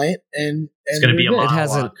black and white, and it's going to be a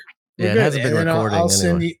monologue. It hasn't been recording. I'll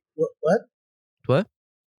send you what?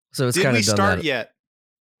 So it's did kind we of done start that. yet?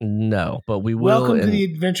 No, but we will. Welcome to the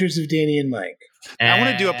adventures of Danny and Mike. I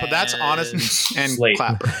want to do that's honest and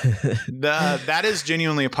clapper. That is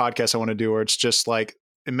genuinely a podcast I want to do where it's just like,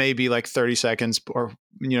 it may be like 30 seconds or,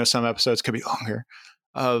 some episodes could be longer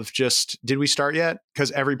of just, did we start yet?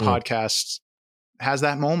 Because every podcast has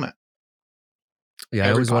that moment. Yeah,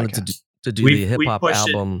 I always wanted to do the hip hop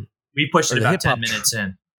album. We pushed it about 10 minutes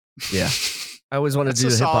in. Yeah. I always wanted to do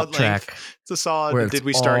the hip hop track. It's a solid, did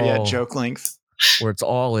we start yet joke length. Where it's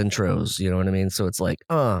all intros, you know what I mean? So it's like,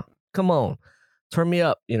 come on, turn me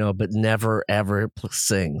up, but never ever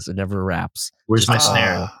sings. It never raps. Where's my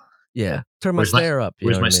snare? Yeah, turn my snare up.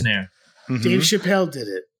 Where's my snare? Mm-hmm. Dave Chappelle did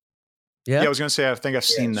it. Yeah, I was gonna say, I think I've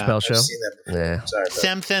seen that. Chappelle show. I've seen that before. Yeah, sorry.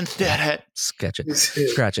 Something did it. Sketch it,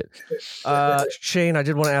 scratch it. Shane, I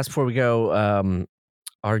did want to ask before we go,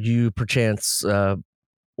 are you perchance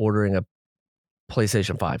ordering a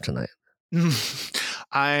PlayStation 5 tonight?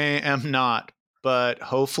 I am not, but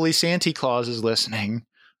hopefully Santa Claus is listening.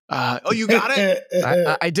 Oh, you got it?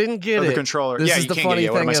 I didn't get the it. controller. This Yeah, is you the can't funny get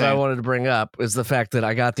it. What am thing I that I saying? wanted to bring up is the fact that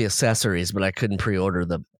I got the accessories, but I couldn't pre-order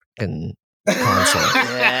the console.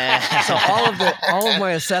 So all of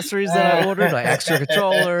my accessories that I ordered, my extra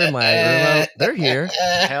controller, my remote, they're here.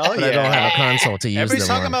 Hell But yeah. I don't have a console to use Everybody's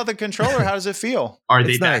them talking on. about the controller. How does it feel? Are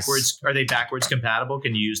they It's nice. backwards? Are they backwards compatible?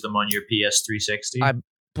 Can you use them on your PS360? I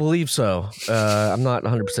believe so. I'm not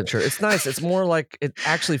 100% sure. It's nice. It's more like, it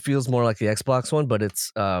actually feels more like the Xbox one, but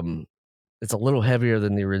it's a little heavier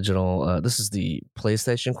than the original. This is the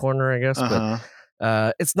PlayStation corner, I guess.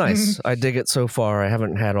 But it's nice. I dig it so far. I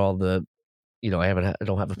haven't had all the, I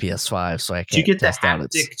don't have a PS5, so I can't. Do you get the test out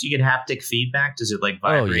haptic? Do you get haptic feedback? Does it like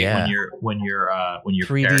vibrate when your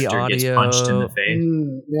 3D character audio gets punched in the face?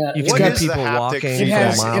 Yeah, You What can is get the people haptic walking it from a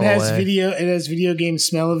has mile it has away. video. It has video game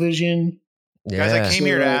smell-o-vision. Yeah. Guys, I came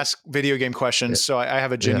here to So, ask video game questions, so I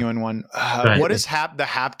have a genuine one. ahead. What is the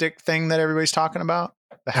haptic thing that everybody's talking about?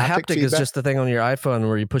 The A haptic is feedback? just the thing on your iPhone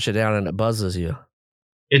where you push it down and it buzzes you.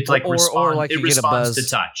 It's like Or like it you get a responds buzz. to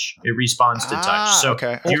touch. It responds to touch. So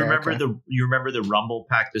okay. do you remember the Rumble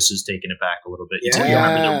pack? This is taking it back a little bit. Yeah. You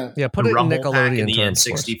remember Yeah, put the it in Rumble pack in Nickelodeon the terms.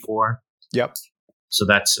 for us. N64? Yep. So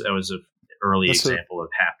that was an early That's example of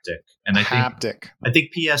haptic. And I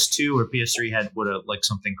think PS2 or PS3 had like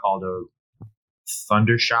something called a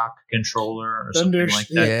Thundershock controller or something like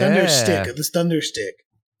that. Yeah. Thunder stick. This Thunder stick.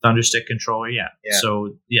 Thunderstick controller, yeah. Yeah.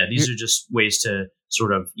 So these are just ways to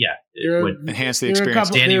sort of There what are- enhance the there are a experience.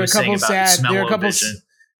 couple- Danny there are a was saying couple about sad- smell there are a of couple vision.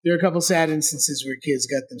 There are a couple sad instances where kids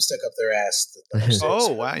got them stuck up their ass. The Thunder sticks.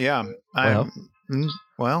 Oh wow, yeah.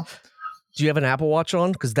 Well, Do you have an Apple Watch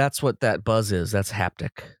on? Because that's what that buzz is. That's haptic.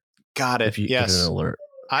 got it. If you get Yes, an alert.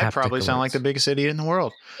 I haptic probably sound like alerts. the biggest idiot in the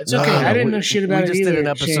world. It's okay. I didn't know shit about we it just either. did an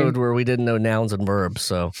episode Shane. where we didn't know nouns and verbs.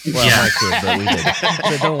 So, well, Yeah. I could, but we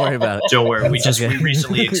didn't. So don't worry about it. Don't worry, we Okay.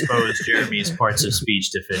 recently exposed Jeremy's parts of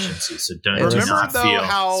speech deficiency, so do Remember not though feel.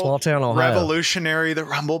 how Small town Ohio. revolutionary the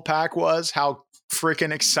Rumble Pack was? How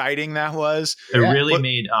freaking exciting that was! It really What-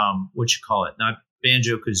 made what you call it, not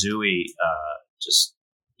Banjo Kazooie, just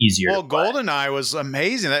easier. Well, to play. GoldenEye was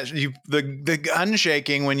amazing. The gun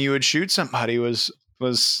shaking when you would shoot somebody was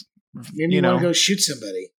Made me want to go shoot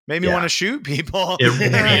somebody. made me Yeah. want to shoot people.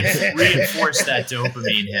 It reinforced that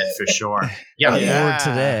dopamine hit for sure. Yeah, Yeah. Or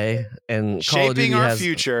today, and Call of Duty Shaping our has,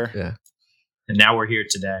 future. Yeah. and now we're here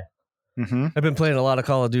today. Mm-hmm. I've been playing a lot of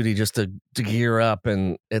Call of Duty just to gear up,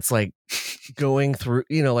 and it's like going through,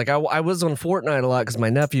 like I was on Fortnite a lot because my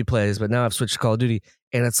nephew plays, but now I've switched to Call of Duty,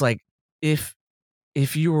 and it's like if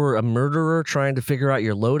you were a murderer trying to figure out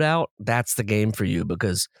your loadout, that's the game for you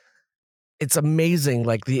because it's amazing,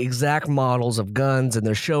 like the exact models of guns, and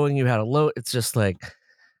they're showing you how to load. It's just like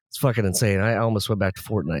it's fucking insane. I almost went back to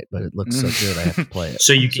Fortnite, but it looks so good I have to play it.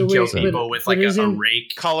 So you can So kill wait, people but- with but like a isn't-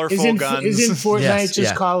 rake. Colorful guns. Isn't Fortnite Yes,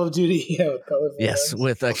 just yeah. Call of Duty? Yeah, with colorful Yes, guns?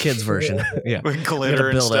 with a kid's version. Yeah, with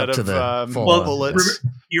glitter build up instead to of the full Well, on. bullets.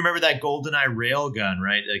 You remember that GoldenEye railgun,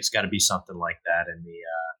 right? It's got to be something like that, and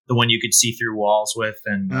the one you could see through walls with,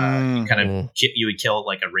 and you kind of you would kill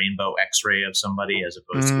like a rainbow X-ray of somebody as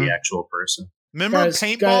opposed to the actual person. Remember Guys,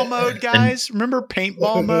 paintball mode, guys? Remember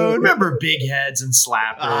paintball mode? Remember big heads and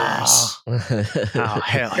slappers? Oh,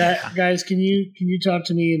 hell yeah. Guys, can you talk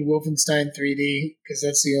to me in Wolfenstein 3D? Because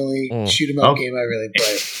that's the only shoot 'em Oh. up game I really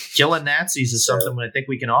play. Killing Nazis is something I think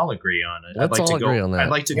we can all agree on. Let's all agree on that. I'd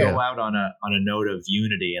like to Yeah. go out on a note of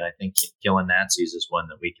unity, and I think killing Nazis is one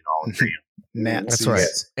that we can all agree on. Nazis. That's right.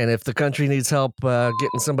 And if the country needs help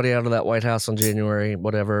getting somebody out of that White House on January,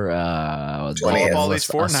 whatever, Call up all these us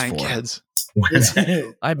for Fortnite it. kids.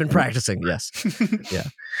 I've been practicing. Yes. Yeah.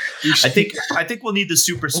 I think we'll need the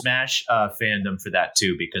Super Smash fandom for that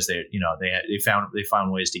too, because they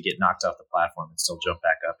found ways to get knocked off the platform and still jump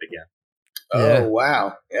back up again. Yeah. Oh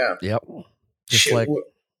wow! Yeah. Yep. Just Shit, like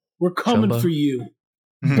we're coming Chumba. for you.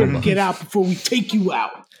 You better get out before we take you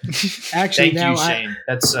out. Actually, Thank now you, Shane.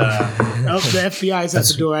 That's the FBI's at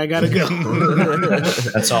the door. I gotta go.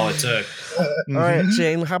 that's all it took. all right,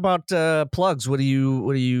 Shane. How about plugs? What do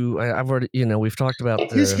you? I've already. We've talked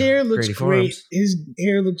about His hair looks Grady great. Farms. His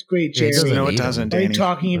hair looks great, Yeah, it Jeremy. doesn't No, it need doesn't, Why are you Danny.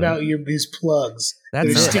 talking about his plugs? That's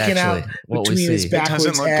They're it, sticking out actually, what we between his see. It backwards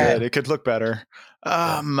doesn't look hat. good. It could look better.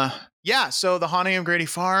 Yeah, so The Haunting of Grady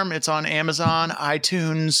Farm, it's on Amazon,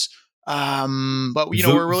 iTunes. But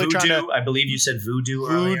we're really Voodoo, trying to I believe you said Voodoo.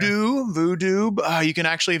 Earlier. Voodoo. You can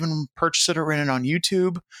actually even purchase it or rent it on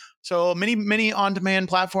YouTube. So many on-demand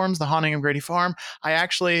platforms. The Haunting of Grady Farm. I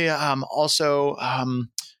actually also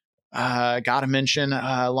got to mention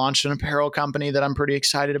launched an apparel company that I'm pretty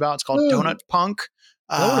excited about. It's called Donut Punk.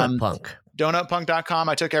 Donut Punk. donutpunk.com.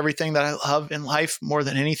 I took everything that I love in life more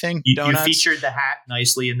than anything. You Donuts. featured the hat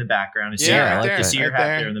nicely in the background. I see your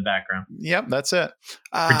hat there in the background. Yep, that's it.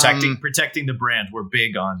 Protecting the brand. We're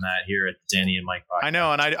big on that here at the Danny and Mike podcast. I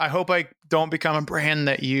know, and I hope I don't become a brand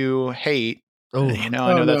that you hate. Oh, I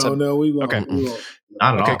know that's no, we won't. Okay. We won't.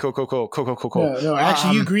 Not at all. Cool. No,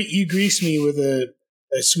 actually, you greased me with a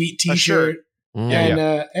sweet T-shirt,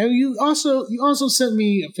 and you also sent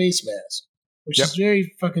me a face mask, which is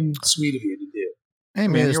very fucking sweet of you to do. Hey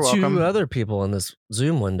man, you're welcome. There's 2 other people in this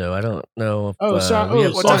Zoom window. I don't know. If,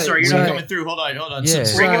 sorry, you're not coming through. Hold on. Yeah,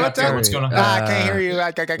 What's going on? I can't hear you.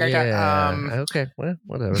 Okay, well,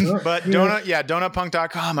 whatever. But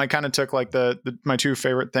donutpunk.com. I kind of took like my 2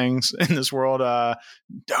 favorite things in this world: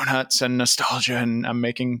 donuts and nostalgia, and I'm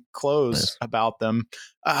making clothes about them.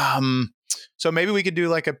 So maybe we could do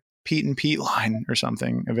like a Pete and Pete line or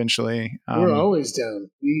something eventually. We're always down.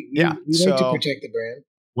 We like to protect the brand.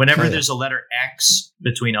 Whenever there's a letter X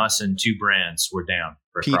between us and 2 brands, we're down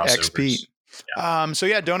for Pete crossovers. X Pete. Yeah.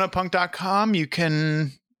 Donutpunk.com. You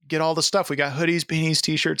can get all the stuff. We got hoodies, beanies,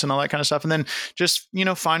 t-shirts, and all that kind of stuff. And then just,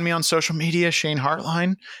 find me on social media, Shane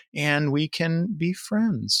Hartline, and we can be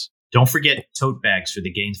friends. Don't forget tote bags for the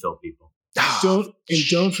Gainesville people. Don't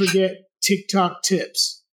forget TikTok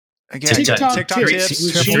tips. Again, TikTok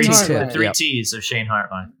tips. The 3 T's of Shane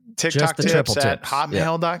Hartline. TikTok tips at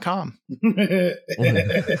hotmail.com.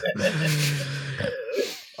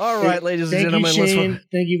 All right, ladies and gentlemen.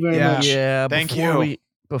 Thank you very much. Yeah, thank you.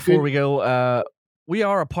 Before we go, we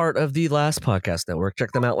are a part of the Last Podcast Network.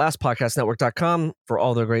 Check them out, lastpodcastnetwork.com for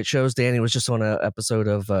all their great shows. Danny was just on an episode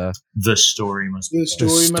of The Story Must Be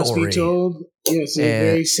Told. Yes, a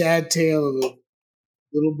very sad tale of a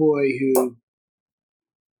little boy who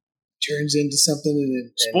turns into something.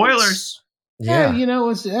 And spoilers. Yeah,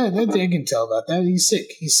 they can tell about that. He's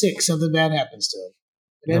sick. Something bad happens to him.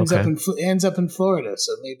 It ends up in Florida,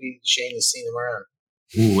 so maybe Shane has seen him around.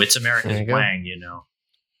 Ooh, it's America's Wang,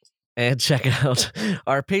 And check out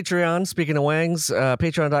our Patreon. Speaking of Wangs,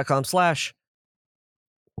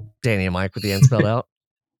 patreon.com/Danny and Mike with the N spelled out.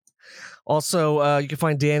 Also, you can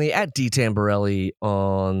find Danny at D Tamborelli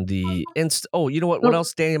on the Insta. Oh, you know what? What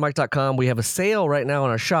else? DannyandMike.com. We have a sale right now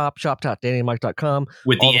on our shop.DannyandMike.com.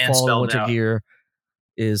 With all the fall spelled and winter out. gear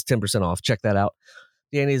is 10% off. Check that out.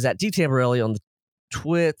 Danny is at D Tamborelli on the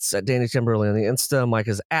Twits, at Danny Tamborelli on the Insta. Mike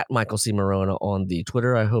is at Michael C. Morona on the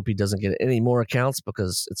Twitter. I hope he doesn't get any more accounts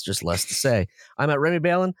because it's just less to say. I'm at Remy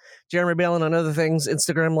Balin, Jeremy Balin on other things,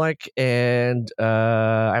 Instagram and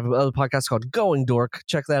I have another podcast called Going Dork.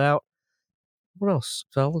 Check that out. What else,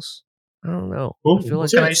 fellas? I don't know. Ooh, I feel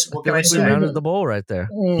like we rounded the bowl right there.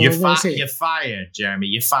 You're fired, Jeremy.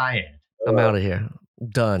 You're fired. I'm out of here. I'm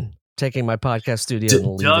done. Taking my podcast studio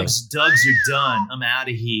and leaving. Doug's, you're done. I'm out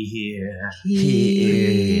of here.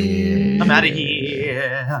 I'm out of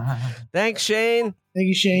here. Thanks, Shane. Thank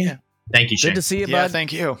you, Shane. Yeah. Thank you, Shane. Good to see you, bud. Yeah,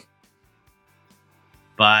 thank you.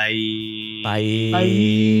 Bye.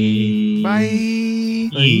 Bye. Bye.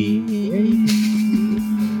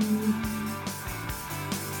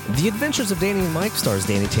 The Adventures of Danny and Mike stars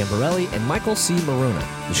Danny Tamborelli and Michael C. Morona.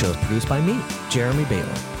 The show is produced by me, Jeremy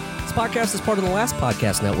Balin. This podcast is part of the Last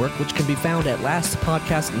Podcast Network, which can be found at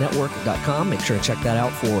lastpodcastnetwork.com. Make sure to check that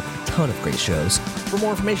out for a ton of great shows. For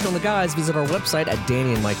more information on the guys, visit our website at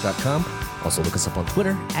dannyandmike.com. Also look us up on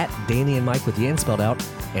Twitter at Danny and Mike with the N spelled out,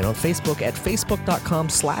 and on Facebook at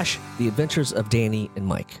facebook.com/The Adventures of Danny and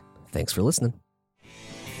Mike. Thanks for listening.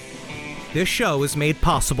 This show is made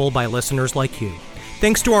possible by listeners like you.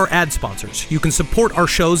 Thanks to our ad sponsors, you can support our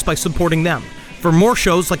shows by supporting them. For more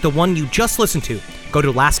shows like the one you just listened to, go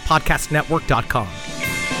to lastpodcastnetwork.com.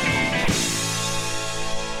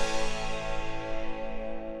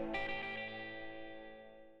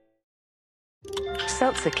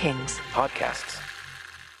 Seltzer Kings. Podcasts.